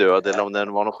naturlig död eller om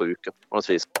den var någon sjuk på något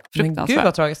vis. Men gud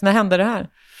vad tragiskt. När hände det här?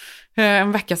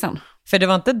 En vecka sedan. För det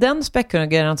var inte den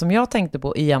späckhuggaren som jag tänkte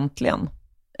på egentligen.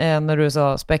 När du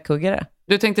sa späckhuggare.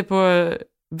 Du tänkte på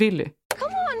Willy.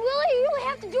 Come on, Willy, you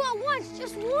have to do it once,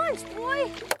 just once,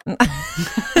 boy.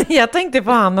 Jag tänkte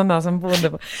på han den där som bodde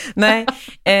på. Nej,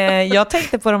 jag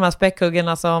tänkte på de här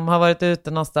späckhuggarna som har varit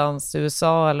ute någonstans i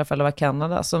USA eller för det var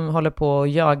Kanada som håller på och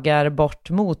jagar bort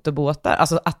motorbåtar,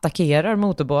 alltså attackerar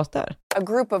motorbåtar. A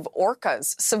group of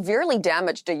orcas severely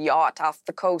damaged a yacht off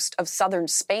the coast of southern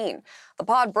Spain. The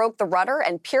pod broke the rudder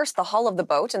and pierced the hull of the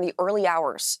boat in the early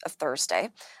hours of Thursday.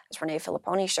 As Renee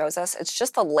Filipponi shows us, it's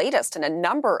just the latest in a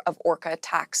number of orca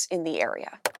attacks in the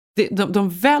area. De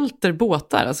välter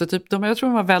båtar, alltså typ, jag tror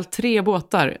de har vält 3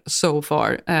 båtar so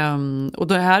far. Och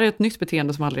det här är ett nytt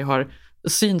beteende som aldrig har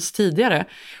syns tidigare.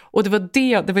 Och det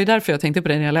var ju därför jag tänkte på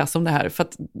det när jag läste om det här. För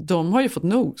att de har ju fått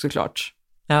nog såklart.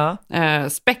 Ja.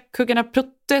 Späckhuggarna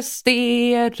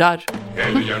protesterar.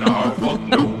 Älgarna har fått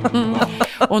nog.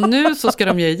 Och nu så ska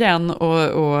de ge igen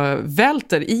och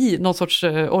välter i någon sorts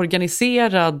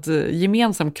organiserad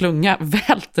gemensam klunga.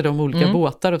 Välter de olika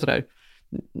båtar och sådär.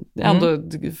 Ändå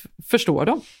förstår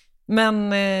de.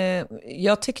 Men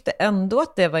jag tyckte ändå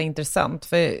att det var intressant.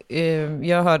 För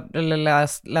jag hörde eller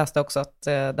läste också att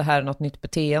det här är något nytt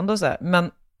beteende och så här.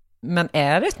 Men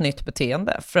är det ett nytt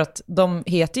beteende? För att de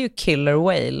heter ju killer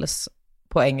whales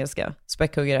på engelska,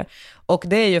 späckhuggare. Och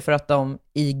det är ju för att de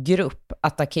i grupp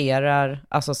attackerar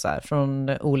alltså så här, från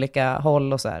olika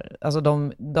håll och så här. Alltså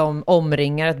de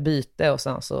omringar ett byte och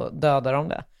sen så dödar de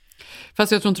det.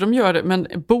 Fast jag tror inte de gör det, men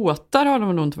båtar har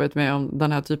de nog inte varit med om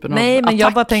den här typen av attack. Nej, men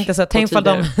jag bara tänkte så här,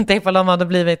 tänk för de hade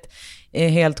blivit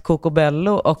helt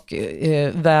kokobello och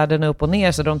världen upp och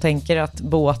ner, så de tänker att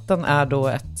båten är då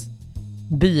ett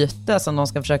byte som de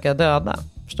ska försöka döda.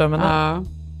 Förstår du vad jag menar?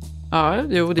 Ja,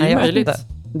 jo, det är ju möjligt.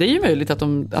 Det är ju möjligt att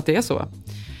det är så.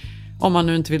 Om man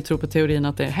nu inte vill tro på teorin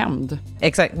att det är hämnd.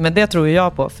 Exakt, men det tror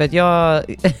jag på. För att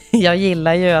jag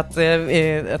gillar ju att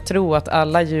tro att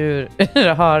alla djur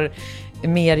har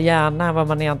mer hjärna än vad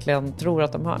man egentligen tror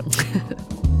att de har.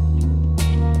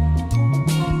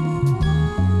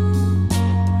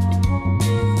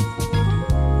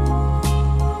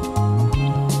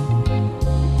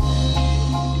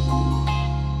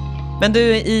 Men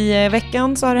du, i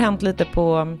veckan så har det hänt lite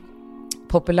på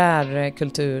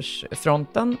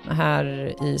populärkultursfronten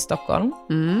här i Stockholm.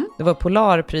 Det var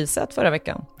polarpriset förra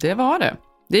veckan. Det var det.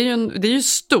 Det är ju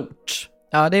stort.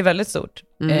 Ja, det är väldigt stort.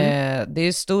 Det är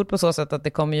ju stort på så sätt att det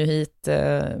kommer ju hit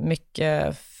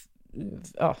mycket...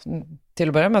 till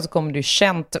att börja med så kommer det ju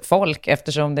känt folk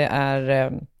eftersom det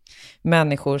är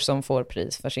människor som får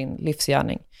pris för sin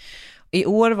livsgärning. I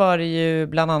år var det ju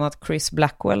bland annat Chris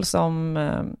Blackwell som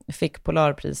fick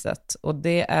Polarpriset. Och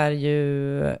det är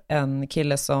ju en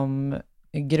kille som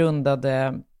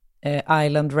grundade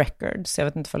Island Records. Jag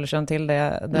vet inte om du känner till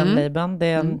den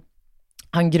labeln.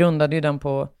 Han grundade ju den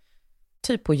på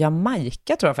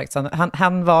Jamaica tror jag faktiskt.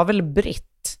 Han var väl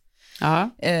britt.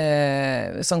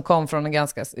 Som kom från en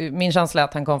ganska... Min känsla är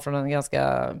att han kom från en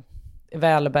ganska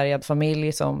välbärgad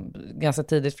familj som ganska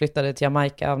tidigt flyttade till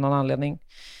Jamaica av någon anledning.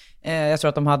 Jag tror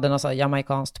att de hade något så här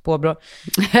jamaikanskt påbrå.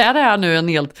 Är det här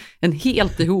nu en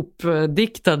helt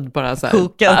ihopdiktad bara så här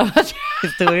kokad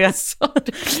historia?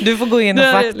 Du får gå in och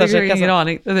faktachecka. Ingen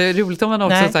aning. Det är roligt om man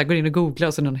också så här går in och googlar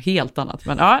och så något helt annat.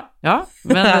 Men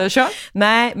men kör.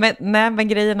 Nej, men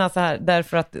grejen är så här,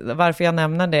 därför att varför jag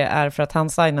nämner det är för att han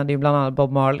signade ju bland annat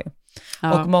Bob Marley.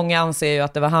 Och många anser ju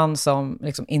att det var han som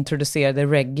liksom introducerade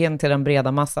reggae till den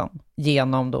breda massan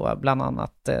genom då bland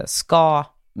annat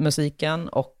ska-musiken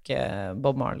och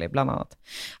Bob Marley bland annat.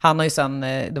 Han har ju sen,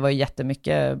 det var ju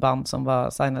jättemycket band som var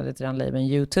signade till den labeln.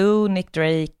 U2, Nick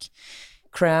Drake,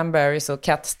 Cranberries och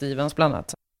Cat Stevens bland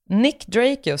annat. Nick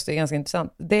Drake just är ganska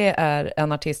intressant. Det är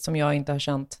en artist som jag inte har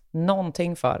känt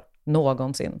någonting för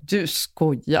någonsin. Du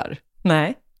skojar.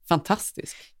 Nej.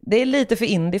 Fantastisk. Det är lite för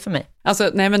indie för mig.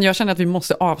 Alltså, nej, men jag känner att vi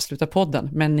måste avsluta podden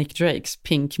med Nick Drakes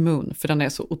Pink Moon, för den är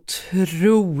så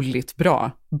otroligt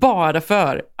bra. Bara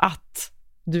för att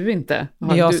du inte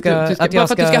har, för att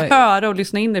du ska höra och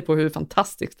lyssna in dig på hur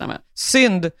fantastiskt den är.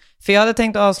 Synd, för jag hade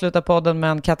tänkt avsluta podden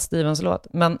med en Cat Stevens-låt.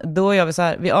 Men då gör vi så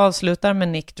här, vi avslutar med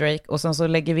Nick Drake och sen så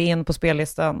lägger vi in på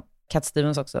spellistan Cat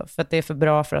Stevens också. För att det är för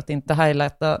bra för att inte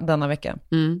highlighta denna vecka.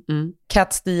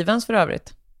 Cat Stevens för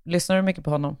övrigt. Lyssnar du mycket på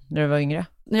honom när du var yngre?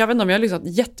 Jag vet inte om jag har lyssnat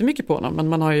jättemycket på honom, men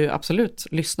man har ju absolut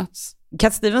lyssnat.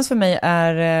 Cat Stevens för mig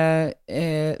är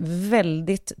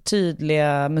väldigt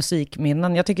tydliga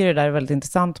musikminnen. Jag tycker det där är väldigt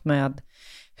intressant med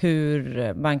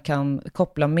hur man kan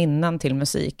koppla minnen till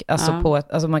musik. Alltså,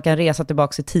 alltså man kan resa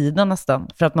tillbaka i tiden nästan.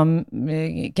 För att man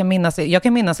kan minnas, jag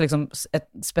kan minnas liksom ett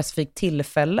specifikt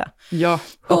tillfälle. Ja,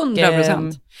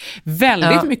 100%.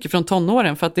 Väldigt mycket från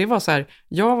tonåren. För att det var så här,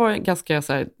 jag var ganska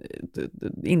så här,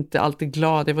 inte alltid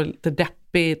glad. Jag var lite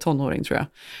deppig tonåring tror jag.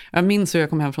 Jag minns hur jag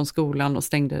kom hem från skolan och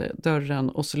stängde dörren.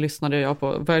 Och så lyssnade jag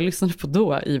på, vad jag lyssnade på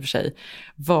då i och för sig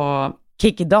var...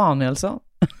 Kikki Danielsson.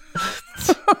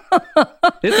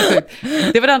 Det är så sjukt.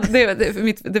 Det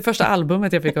var det första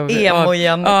albumet jag fick av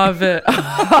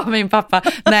min pappa.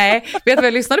 Nej, vet du vad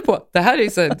jag lyssnade på? Det här är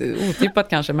så otippat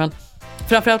kanske, men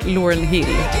framförallt Lauryn Hill.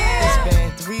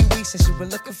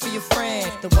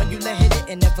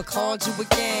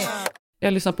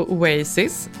 Jag lyssnar på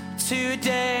Oasis.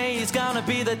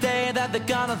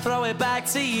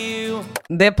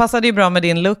 Det passade ju bra med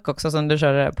din look också som du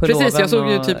körde på. Precis, jag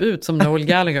såg ju typ ut som Noel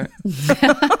Gallagher.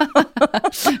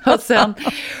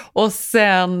 och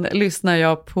sen lyssnar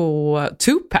jag på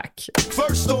Tupac.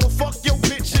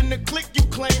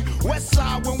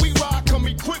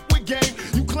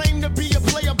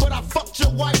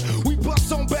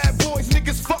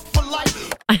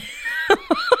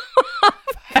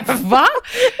 Va?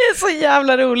 Det är så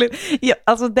jävla roligt. Ja,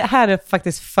 alltså det här är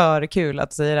faktiskt för kul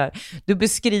att säga det här. Du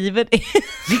beskriver det.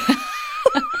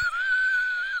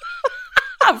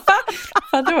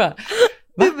 Va?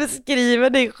 Du beskriver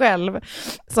dig själv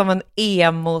som en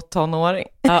emo-tonåring.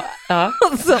 Ja.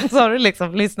 Så har du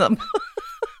liksom lyssnat på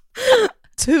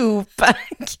Tupac,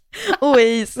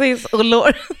 Oasis och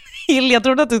Lauryn Hill. Jag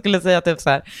trodde att du skulle säga typ så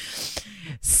här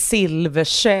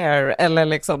Silverchair eller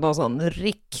liksom någon sån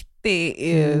riktig.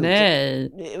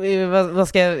 Nej. Vad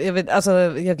ska jag vet, alltså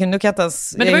nu kan jag inte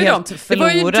ens, men det var ju helt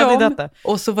förlorad i detta.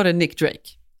 Och så var det Nick Drake.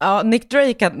 Ja, Nick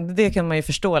Drake, det kan man ju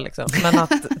förstå liksom. Men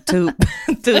att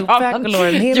Tupac och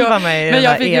Lauryn Hill var med i men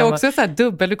jag fick ju emo. också så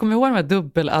här du kommer ihåg de här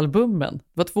dubbelalbumen? Det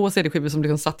var 2 CD-skivor som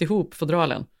liksom satt ihop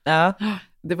fodralen. Ja.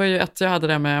 Det var ju jag hade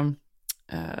det med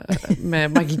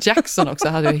Michael Jackson också.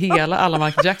 Jag hade ju alla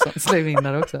Michael Jackson skrev in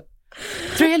där också.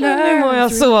 Nu mår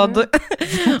jag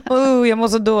jag mår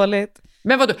så dåligt.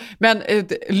 Men vadå? Men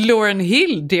Lauryn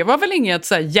Hill, det var väl inget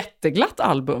så här jätteglatt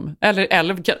album? Eller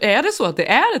är det så att det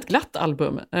är ett glatt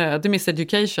album? The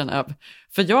Miseducation av.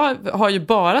 För jag har ju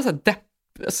bara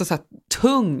så här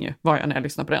tung var jag när jag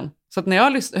lyssnar på den. Så att när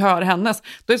jag hör hennes,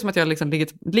 då är det som att jag liksom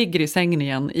ligger i sängen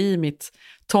igen i mitt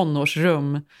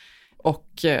tonårsrum och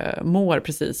mår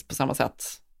precis på samma sätt.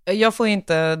 Jag får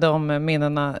inte de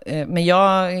minnena, men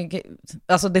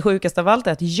alltså det sjukaste av allt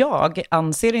är att jag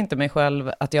anser inte mig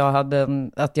själv att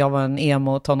jag var en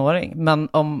emo-tonåring. Men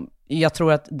jag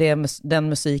tror att den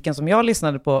musiken som jag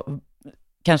lyssnade på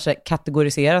kanske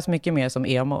kategoriseras mycket mer som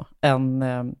emo än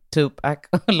Tupac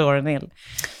och Lauryn Hill.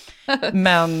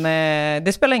 Men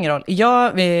det spelar ingen roll.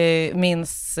 Jag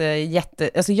minns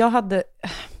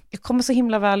jag kommer så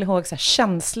himla väl ihåg så här,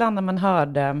 känslan när man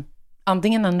hörde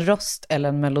antingen en röst eller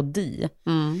en melodi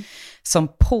som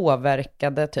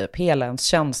påverkade typ hela ens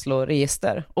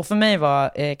känsloregister. Och för mig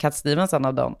var Cat Stevens en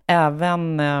av dem.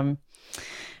 Även,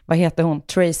 vad heter hon?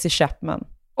 Tracy Chapman.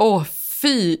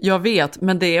 Fy, jag vet.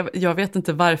 Men jag vet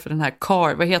inte varför den här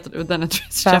Car, vad heter det? Den är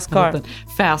Tracy Chapman.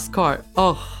 Fast Car.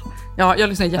 Ja, jag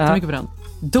lyssnar jättemycket på den.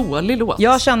 Dålig låt.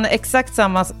 Jag känner exakt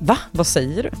samma... Va? Vad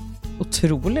säger du?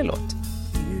 Otrolig låt.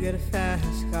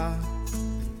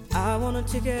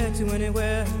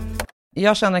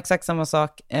 Jag känner exakt samma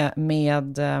sak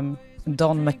med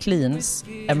Don McLeans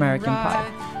American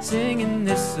Pie. Singing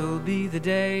this'll be the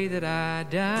day that I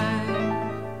die.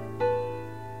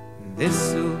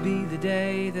 This'll be the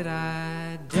day that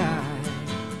I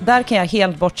die. Där kan jag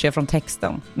helt bortse från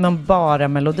texten, men bara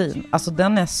melodin. Alltså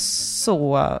den är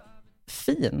så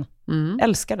fin.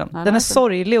 Älskar den. Den är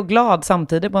sorglig och glad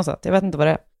samtidigt på något sätt. Jag vet inte vad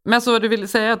det är. Men så du vill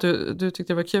säga att du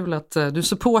tyckte det var kul att du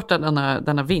supportar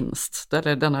denna vinst,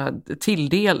 eller denna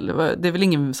tilldel. Det är väl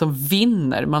ingen som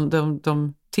vinner,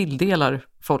 de tilldelar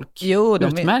folk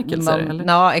utmärkelser, eller?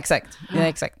 Ja, exakt. Ja,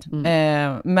 exakt.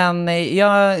 Men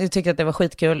jag tycker att det var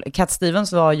skitkul. Cat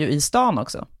Stevens var ju i stan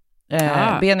också.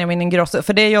 Benjamin Ingrosso,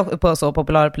 för det är ju på så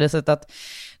polarpriset att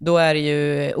då är det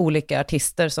ju olika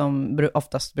artister som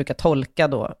oftast brukar tolka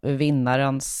då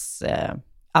vinnarens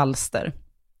alster.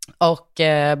 Och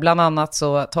bland annat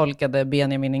så tolkade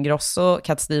Benjamin Ingrosso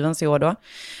Cat Stevens i år då.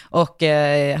 Och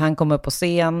han kom upp på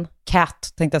scen,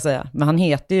 Cat tänkte jag säga, men han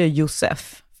heter ju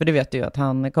Josef. För det vet du ju att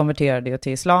han konverterade ju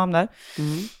till islam där.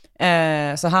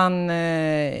 Så han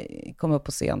kom upp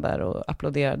på scen där och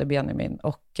applåderade Benjamin.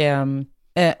 Och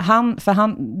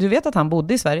du vet att han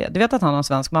bodde i Sverige. Du vet att han har en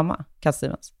svensk mamma, Cat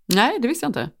Stevens. Nej, det visste jag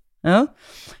inte. Ja.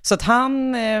 Så att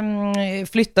han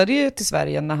flyttade ju till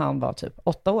Sverige när han var typ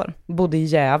 8 år. Bodde i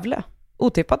Gävle.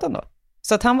 Otippat ändå.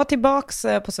 Så att han var tillbaks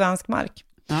på svensk mark.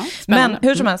 Ja, men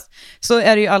hur som helst så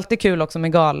är det ju alltid kul också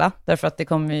med gala. Därför att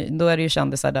då är det ju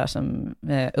kändisar där som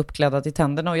är uppklädda till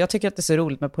tänderna. Och jag tycker att det är så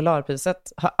roligt med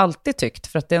polarpriset. Har alltid tyckt,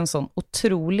 för att det är en sån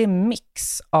otrolig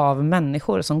mix av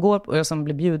människor som går och som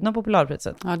blir bjudna på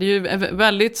polarpriset. Ja, det är ju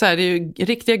väldigt så här, det är ju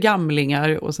riktiga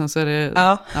gamlingar och sen så är det...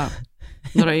 Ja.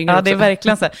 Några yngre ja, det är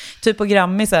verkligen så här. Typ på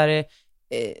Grammy så här,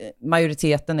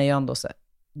 majoriteten är ju ändå så här,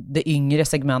 det yngre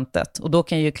segmentet. Och då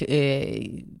kan ju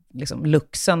liksom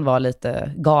luxen vara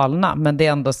lite galna. Men det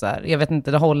är ändå så här, jag vet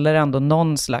inte, det håller ändå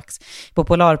någon slags... På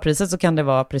polarpriset så kan det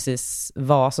vara precis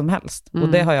vad som helst. Och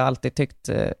det har jag alltid tyckt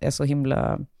är så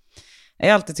himla... Jag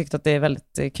har alltid tyckt att det är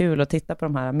väldigt kul att titta på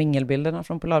de här mingelbilderna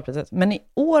från polarpriset. Men i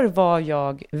år var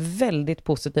jag väldigt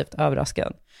positivt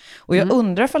överraskad. Och jag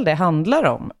undrar ifall det handlar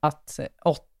om att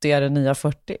 80 är det nya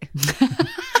 40.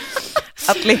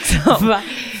 Att liksom...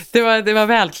 Det var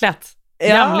välklätt.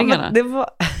 Gamlingarna. Ja, det var...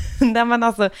 Nej, men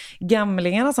alltså,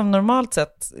 gamlingarna som normalt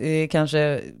sett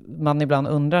kanske man ibland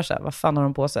undrar så här, vad fan har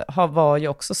de på sig? Var ju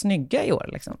också snygga i år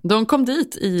liksom. De kom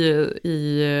dit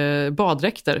i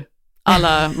baddräkter.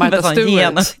 Alla Martha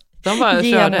Stewart. De bara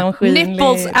körde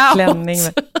nipples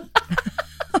out.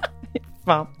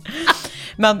 Fan.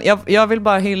 Men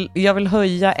jag vill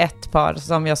höja ett par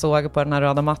som jag såg på den här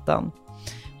röda mattan.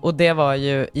 Och det var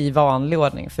ju i vanlig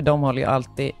ordning, för de håller ju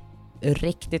alltid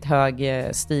riktigt hög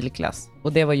stilklass.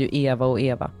 Och det var ju Eva och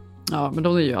Eva. Ja, men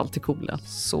de är ju alltid coola.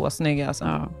 Så snygga alltså.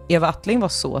 Ja. Eva Attling var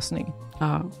så snygg.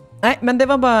 Ja. Nej, men det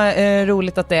var bara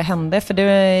roligt att det hände. För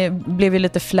det blev ju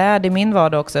lite flärd i min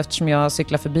vardag också, eftersom jag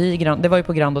cyklade förbi. Det var ju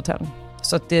på Grand Hotel.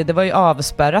 Så att det var ju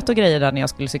avspärrat och grejer där när jag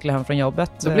skulle cykla hem från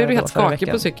jobbet. Då blev du helt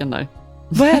skakig på cykeln där.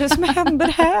 Vad är det som händer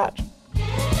här?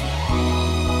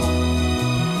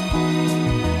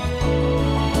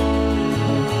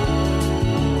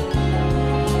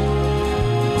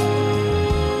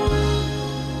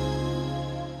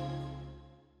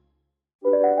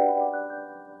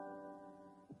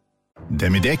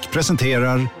 Demideck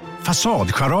presenterar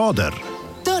Fasadcharader.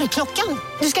 Dörrklockan.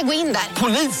 Du ska gå in där.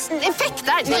 Polis?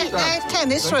 Effektar? Nej,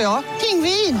 tennis tror jag.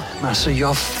 Pingvin. Alltså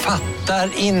jag fattar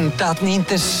inte att ni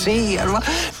inte ser. Va?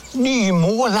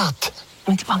 Nymålat.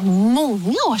 Men det var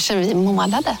många år sedan vi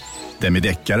målade.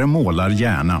 Demideckare målar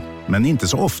gärna, men inte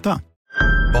så ofta.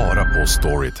 Bara på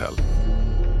Storytel.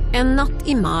 En natt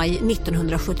i maj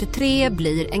 1973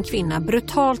 blir en kvinna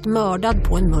brutalt mördad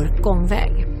på en mörk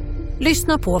gångväg.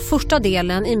 Lyssna på första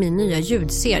delen i min nya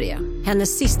ljudserie.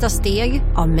 Hennes sista steg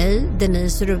av mig,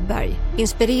 Denise Rubberg.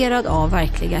 Inspirerad av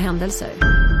verkliga händelser.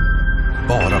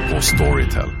 Bara på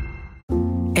Storytel.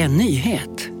 En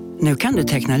nyhet. Nu kan du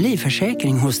teckna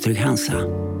livförsäkring hos Trygg-Hansa.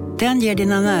 Den ger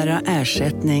dina nära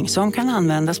ersättning som kan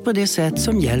användas på det sätt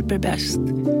som hjälper bäst.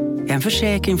 En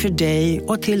försäkring för dig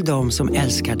och till de som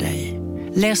älskar dig.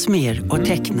 Läs mer och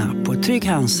teckna på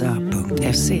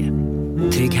trygghansa.se.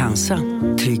 Trygg-Hansa.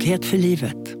 Trygghet för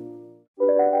livet.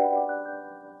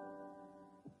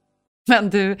 Men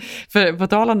du, för på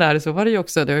talan där så var det ju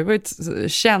också, det har ju varit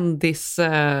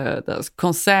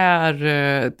konsert,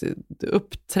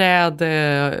 uppträd,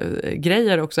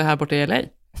 grejer också här borta i LA.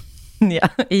 Ja,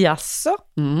 jaså?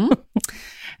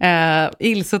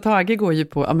 Ilse och Tage går ju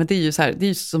på, ja men det är ju så här, det är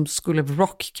ju som School of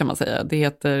Rock kan man säga. Det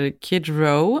heter Kid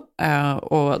Row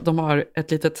och de har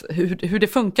ett litet, hur det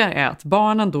funkar är att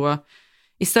barnen då,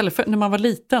 istället för när man var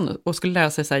liten och skulle lära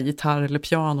sig så här, gitarr eller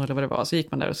piano eller vad det var, så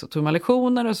gick man där och så tog man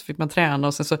lektioner och så fick man träna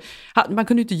och sen så, man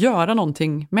kunde ju inte göra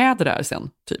någonting med det där sen,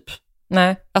 typ.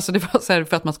 Nej. Alltså det var så här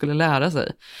för att man skulle lära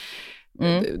sig.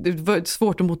 Det var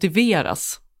svårt att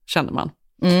motiveras, kände man.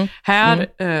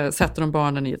 Här sätter de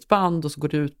barnen i ett band och så går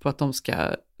det ut på att de ska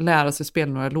lära sig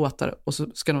spela några låtar och så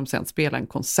ska de sen spela en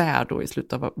konsert då i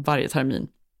slutet av varje termin.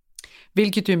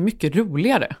 Vilket ju är mycket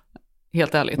roligare,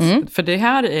 helt ärligt. För det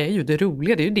här är ju det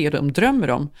roliga, det är ju det de drömmer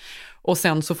om. Och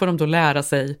sen så får de då lära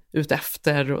sig ut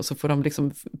efter och så får de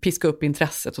liksom piska upp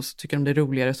intresset och så tycker de det är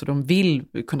roligare så de vill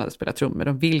kunna spela trummor,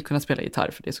 de vill kunna spela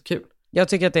gitarr för det är så kul. Jag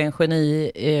tycker att det är en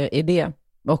geni-idé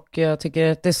och jag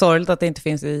tycker att det är sorgligt att det inte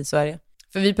finns i Sverige.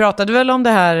 För vi pratade väl om det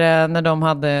här när de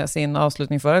hade sin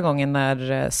avslutning förra gången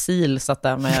när Sil satt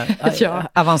där med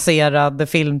avancerad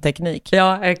filmteknik.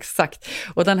 Ja, exakt.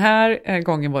 Och den här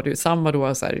gången var det ju samma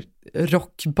då så här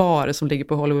rockbar som ligger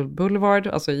på Hollywood Boulevard,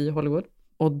 alltså i Hollywood.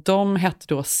 Och de hette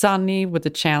då Sunny with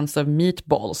a Chance of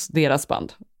Meatballs, deras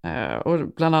band. Och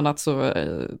bland annat så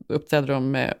uppträdde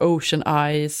de med Ocean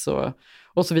Eyes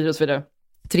och så vidare och så vidare.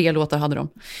 3 låtar hade de.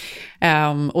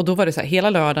 Och då var det så här hela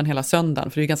lördagen, hela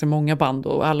söndagen, för det är ganska många band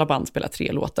och alla band spelar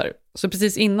 3 låtar. Så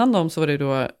precis innan dem så var det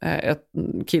då ett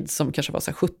kid som kanske var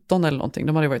så här 17 eller någonting.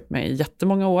 De hade varit med i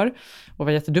jättemånga år och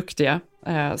var jätteduktiga.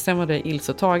 Sen var det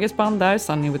Ilse och Tages band där,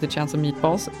 Sunny with a Chance of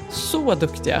Meatballs. Så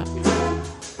duktiga.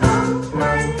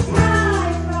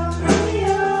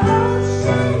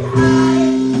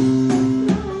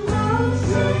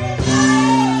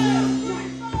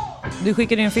 Du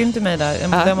skickade en film till mig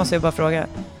där. Det måste jag bara fråga.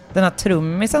 Den här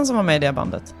trummisen som var med i det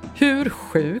bandet. Hur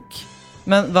sjuk?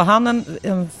 Men var han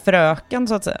en fröken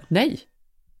så att säga? Nej.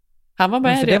 Han var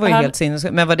med för det var ju helt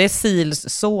sinnessjukt. Men var det Sils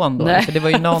son då? Nej. För det var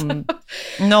ju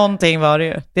någonting var det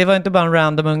ju. Det var inte bara en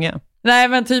random unge. Nej,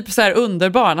 men typ så här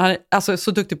underbarn. Han är alltså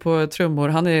så duktig på trummor.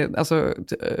 Han är alltså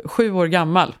 7 år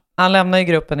gammal. Han lämnar ju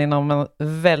gruppen inom en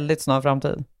väldigt snar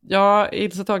framtid. Ja,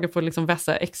 Ilse Tage får liksom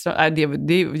vässa extra.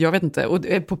 Jag vet inte. Och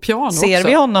på piano också. Ser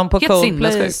vi honom på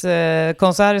Coldplays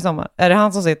konsert i sommar? Är det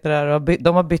han som sitter där och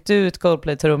de har bytt ut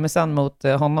Coldplay-trummisen mot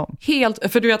honom?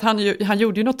 Helt, för du vet, han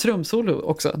gjorde ju något trumsolo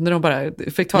också. När de bara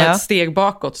fick ta ett steg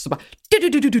bakåt så bara...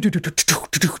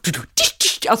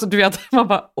 Alltså du vet, man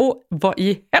bara, vad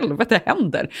i helvete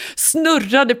händer?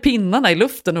 Snurrade pinnarna i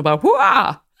luften och bara,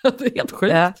 wow! Det är helt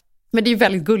sjukt. Ja. Men det är ju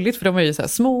väldigt gulligt för de är ju så här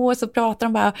små och så pratar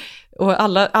de bara, och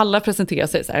alla presenterar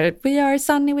sig så här, we are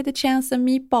Sunny with a Chance of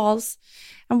Meatballs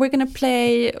and we're gonna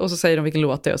play, och så säger de vilken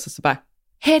låt det är och så bara,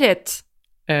 hit it!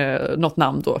 Något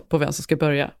namn då på vem som ska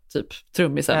börja, typ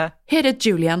trummisen. Hit it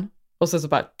Julian! Och så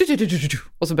bara,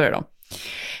 och så börjar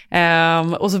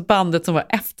de. Och så bandet som var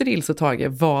efter Ilse och Tage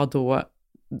var då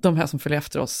de här som följer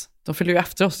efter oss. De följer ju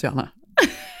efter oss, Johanna.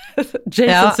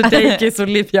 Jason Sudeikis och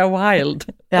Olivia Wilde.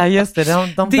 Ja, just det.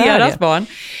 De deras barn.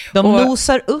 De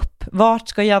nosar upp vart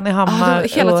ska Jenny Hammar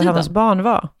och hennes barn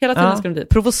vara. Hela tiden ska de dit.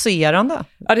 Provocerande.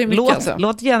 Ja, det är mycket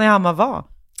låt Jenny Hammar vara.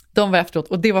 De var efteråt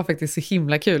och det var faktiskt så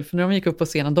himla kul. För när de gick upp på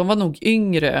scenen, de var nog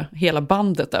yngre, hela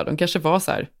bandet där. De kanske var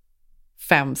så här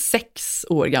 5-6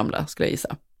 år gamla, skulle jag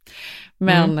gissa.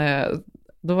 Men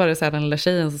då var det så här den lilla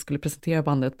tjejen som skulle presentera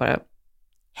bandet bara,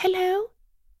 hello,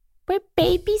 we're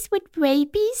babies with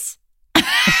rabies.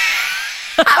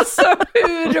 Alltså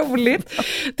hur roligt.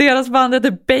 Deras band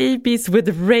heter Babies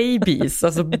with Rabies.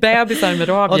 Alltså bebisar med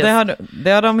rabies. Och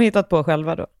det har de hittat på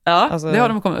själva då? Ja, alltså... det har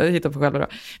de hittat på själva då.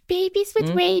 Babies with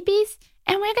rabies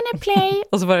and we're gonna play.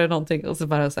 Och så var det någonting, och så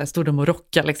bara så här, stod de och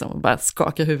rockade liksom, och bara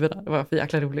skaka huvudet. Det var för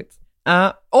jäkla roligt.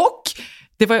 Och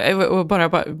det var, och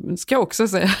bara ska jag också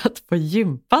säga att på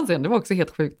gympan sen, det var också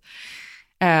helt sjukt.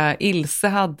 Ilse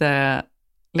hade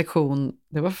lektion,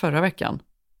 det var förra veckan,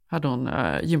 hade hon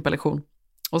gympalektion.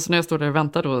 Och så när jag står där och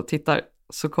väntar och tittar,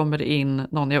 så kommer det in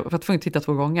någon, jag var tvungen att titta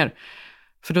 2 gånger.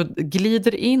 För då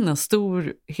glider in en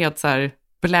stor, helt så här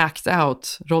blacked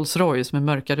out Rolls Royce med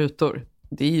mörka rutor.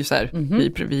 Det är ju så här,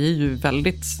 vi är ju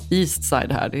väldigt east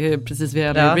side här. Det är precis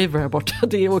vid LA River här borta.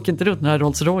 Det åker inte runt några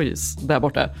Rolls Royce där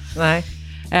borta. Nej.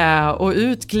 Och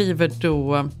ut kliver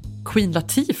då Queen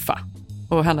Latifah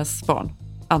och hennes barn,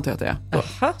 antar jag att det är.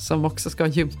 Då, som också ska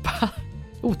gympa.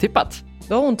 Otippat.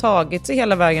 Då har hon tagit sig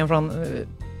hela vägen från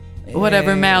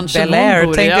whatever mansion Bel-Air, hon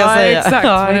bor i. tänkte jag säga. Exakt.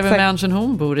 Ja, whatever exakt. mansion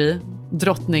hon bor i.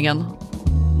 Drottningen.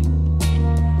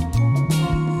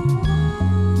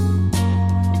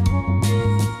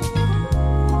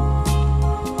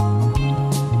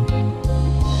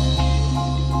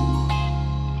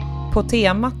 På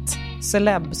temat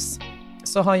celebs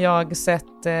så har jag sett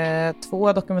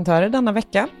 2 dokumentärer denna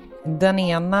vecka. Den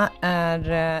ena är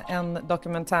en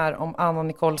dokumentär om Anna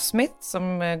Nicole Smith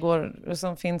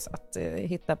som finns att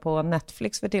hitta på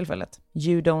Netflix för tillfället.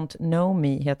 You Don't Know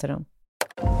Me heter den.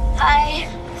 Hi,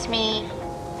 it's me,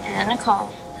 Anna Nicole.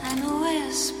 I'm a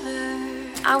whisper.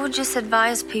 I would just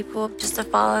advise people just to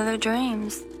follow their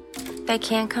dreams. They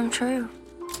can come true.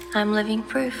 I'm living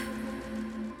proof.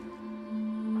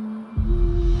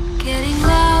 Getting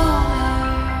louder.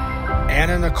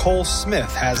 Anna Nicole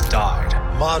Smith has died.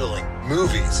 Modeling,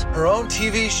 movies, her own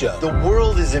TV show. The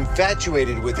world is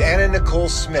infatuated with Anna Nicole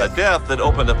Smith. A death that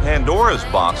opened a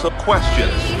Pandora's box of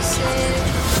questions.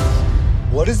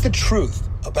 What is the truth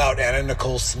about Anna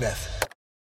Nicole Smith?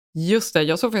 Just det,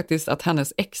 jag såg faktiskt att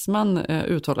hennes exman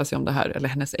uttalade sig om det här, eller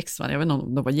hennes exman, jag vet inte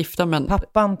om de var gifta, men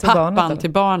pappan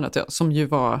till barnet, ja, som ju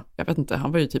var, jag vet inte,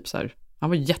 han var ju typ så här, han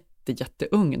var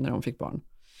jätteung när de fick barn.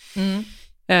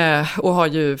 Och har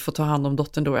ju fått ta hand om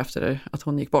dottern då efter att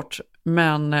hon gick bort.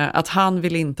 Men att han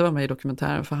vill inte vara med i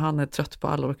dokumentären, för han är trött på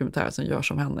alla dokumentärer som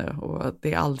görs om henne, och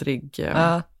det är aldrig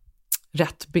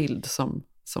rätt bild som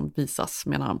visas,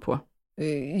 menar han på.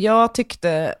 Jag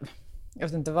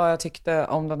vet inte vad jag tyckte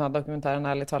om den här dokumentären,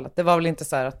 ärligt talat. Det var väl inte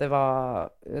så här att det var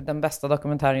den bästa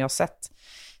dokumentären jag sett.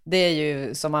 Det är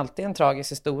ju som alltid en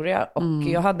tragisk historia. Och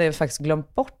jag hade faktiskt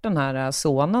glömt bort den här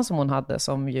sonen som hon hade,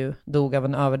 som ju dog av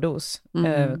en överdos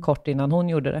kort innan hon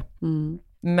gjorde det.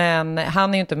 Men han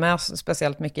är ju inte med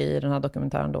speciellt mycket i den här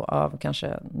dokumentären då, av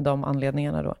kanske de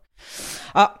anledningarna då.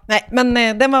 Ja, nej, men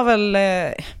den var väl,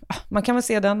 man kan väl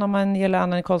se den om man gillar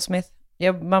Anna Nicole Smith.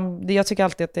 Jag tycker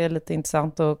alltid att det är lite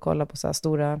intressant att kolla på så här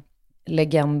stora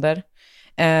legender.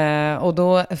 Och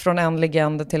då från en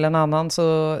legend till en annan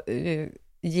så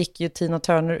gick ju Tina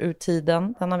Turner ur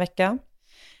tiden denna vecka.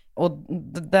 Och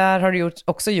där har det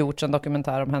också gjorts en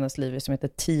dokumentär om hennes liv som heter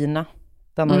Tina.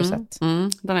 Den har du sett?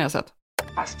 Den har jag sett.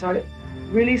 I started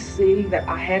really seeing that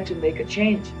I had to make a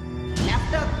change.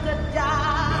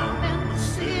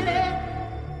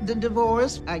 The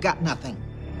divorce, I got nothing.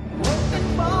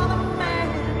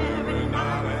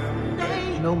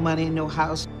 No money, no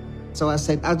house. So I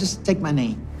said, I'll just take my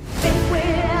name.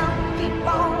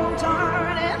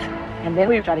 And then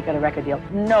we tried to get a record deal.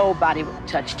 Nobody would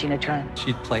touch Tina Turner.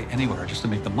 She'd play anywhere just to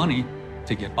make the money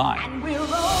to get by.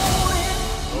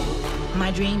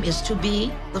 My dream is to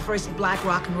be the first black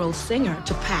rock and roll singer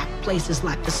to pack places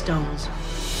like the Stones.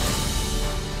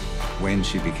 When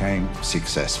she became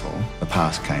successful, the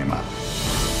past came up.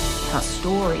 Her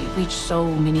story reached so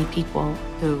many people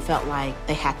who felt like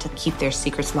they had to keep their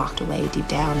secrets locked away deep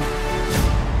down.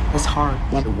 It's hard.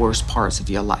 One of the worst parts of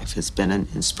your life has been an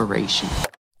inspiration.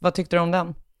 Vad tyckte du om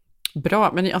den?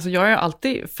 Bra, men alltså jag är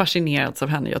alltid fascinerad av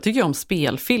henne. Jag tycker om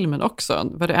spelfilmen också.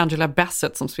 Var det Angela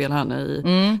Bassett som spelar henne i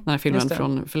den här filmen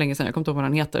från för länge sedan? Jag kommer inte ihåg vad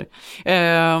den heter.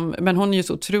 Men hon är ju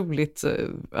så otroligt,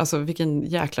 alltså vilken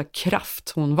jäkla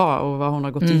kraft hon var och vad hon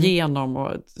har gått igenom,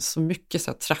 och så mycket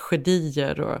så här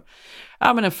tragedier och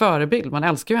men en förebild. Man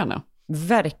älskar ju henne.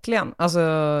 Verkligen, alltså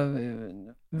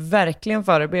verkligen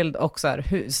förebild, och så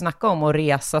här, snacka om att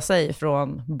resa sig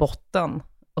från botten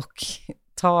och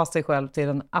ta sig själv till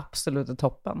den absoluta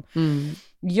toppen.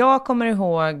 Jag kommer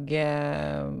ihåg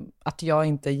att jag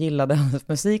inte gillade hennes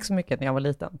musik så mycket när jag var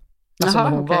liten. Alltså när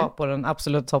hon var på den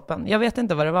absoluta toppen. Jag vet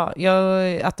inte vad det var.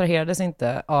 Jag attraherades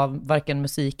inte av varken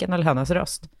musiken eller hennes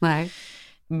röst. Nej.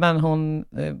 Men hon,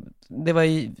 det var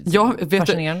ju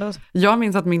fascinerande. Jag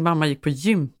minns att min mamma gick på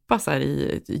gympa så här,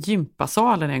 i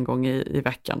gympasalen en gång i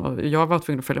veckan. Och jag var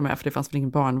tvungen att följa med för det fanns väl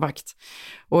ingen barnvakt.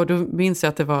 Och då minns jag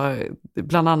att det var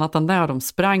bland annat när de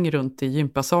sprang runt i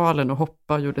gympasalen och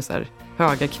hoppade och gjorde så här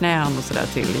höga knän och sådär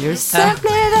till You're simply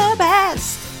the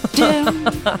best. Dum,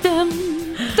 dum,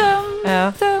 dum,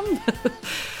 dum.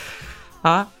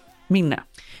 Ja, minne.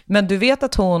 Men du vet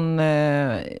att hon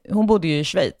bodde ju i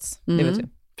Schweiz, det vet du.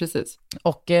 Precis.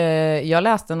 Och jag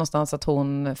läste någonstans att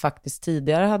hon faktiskt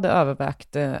tidigare hade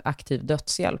övervägt aktiv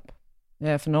dödshjälp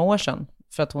för några år sedan.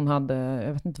 För att hon hade,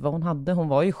 jag vet inte vad hon hade, hon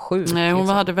var ju sjuk. Nej, hon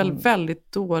hade väl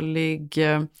väldigt dålig,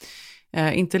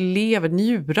 inte lever,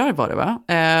 njurar var det va?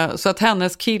 Så att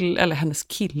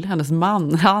hennes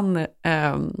man, han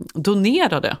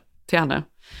donerade till henne.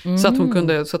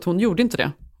 Så att hon gjorde inte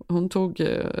det. Hon tog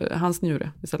hans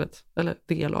njure istället, eller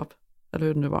del av, eller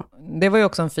hur det nu var. Det var ju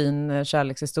också en fin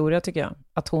kärlekshistoria tycker jag.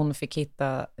 Att hon fick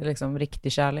hitta liksom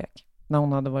riktig kärlek när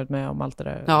hon hade varit med om allt det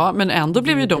där. Ja, men ändå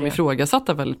blev ju de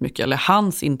ifrågasatta väldigt mycket, eller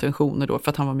hans intentioner då,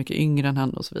 för att han var mycket yngre än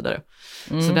henne och så vidare.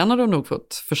 Så den har de nog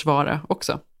fått försvara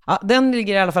också. Ja, den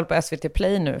ligger i alla fall på SVT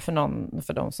Play nu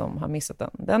för de som har missat den.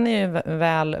 Den är ju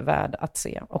väl värd att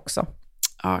se också.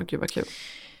 Ja, gud vad kul.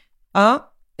 Ja,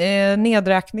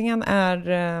 nedräkningen är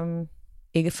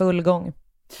i full gång.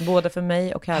 Både för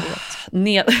mig och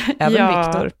Harriet. Även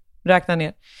Viktor räknar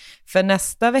ner. För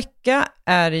nästa vecka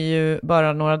är det ju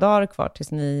bara några dagar kvar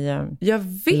tills ni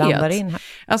landar in här.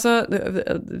 Alltså,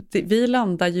 vi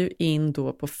landar ju in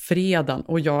då på fredagen.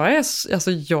 Och jag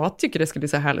tycker det skulle bli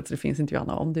så härligt så det finns inte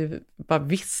Johanna om du bara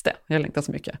visste. Jag längtar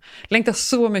så mycket. Jag längtar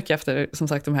så mycket efter som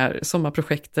sagt de här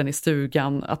sommarprojekten i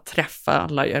stugan. Att träffa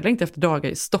alla. Jag längtar efter dagar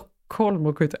i Stockholm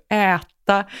och gå ut och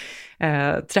äta.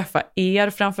 Träffa er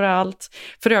framförallt.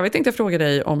 För övrigt tänkte jag fråga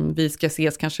dig om vi ska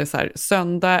ses kanske så här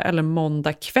söndag eller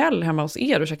måndag kväll hemma hos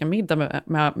er och käka middag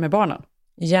med barnen.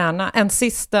 Gärna. En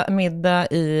sista middag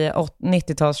i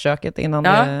 90-talsköket innan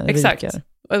det exakt.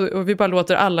 ryker. Och vi bara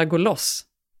låter alla gå loss.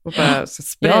 Och bara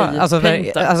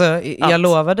jag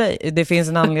lovar dig. Det finns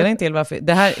en anledning till varför.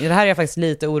 Det här är jag faktiskt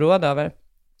lite oroad över.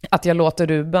 Att jag låter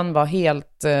Ruben vara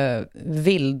helt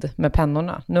vild med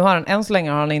pennorna. Nu har än så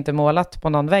länge har han inte målat på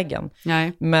någon väggen.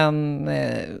 Nej. Men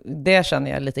det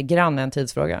känner jag lite grann en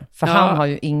tidsfråga. För han har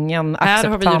ju ingen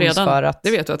acceptans för att...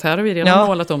 Det vet du att här har vi redan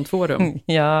målat om 2 rum.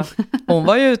 Ja, hon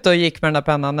var ju ute och gick med den där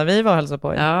pennan när vi var och hälsade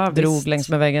på. Drog visst. Längs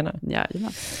med väggarna.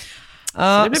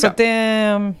 Så det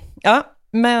blir bra.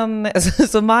 Men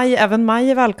så även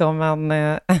Maj är välkommen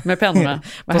med pennorna.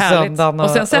 På söndagen. Och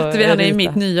sen sätter vi henne i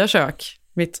mitt nya kök.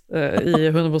 Mitt i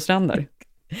Hunnebostränder.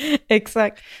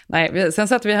 Exakt. Nej, sen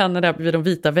sätter vi henne där vid de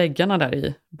vita väggarna där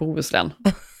i Bohuslän.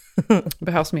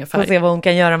 Behövs mer färg. Får se vad hon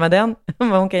kan göra med den.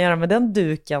 Vad hon kan göra med den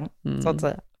duken, så att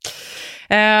säga.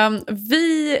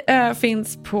 Vi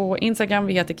finns på Instagram.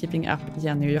 Vi heter Keeping Up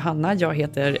Jenny och Johanna. Jag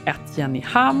heter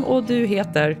 @JennyHam och du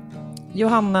heter...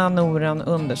 Johanna Noren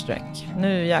 _.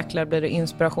 Nu jäklar blir det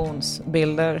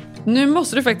inspirationsbilder. Nu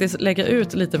måste du faktiskt lägga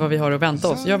ut lite vad vi har att vänta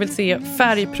oss. Jag vill se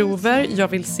färgprover, jag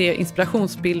vill se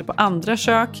inspirationsbilder på andra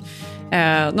kök.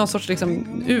 Någon sorts liksom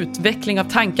utveckling av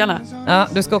tankarna. Ja,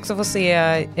 du ska också få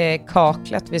se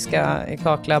kaklet vi ska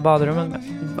kakla badrummen med.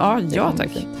 Ja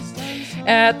tack.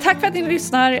 Tack för att ni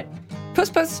lyssnar. Puss,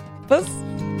 puss. Puss.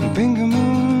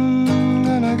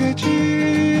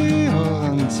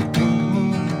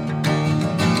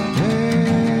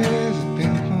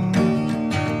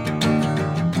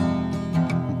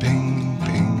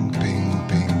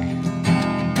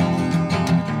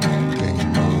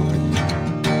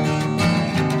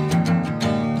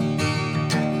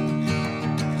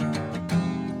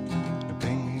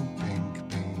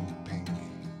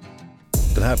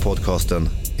 Den här podcasten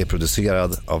är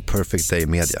producerad av Perfect Day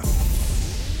Media.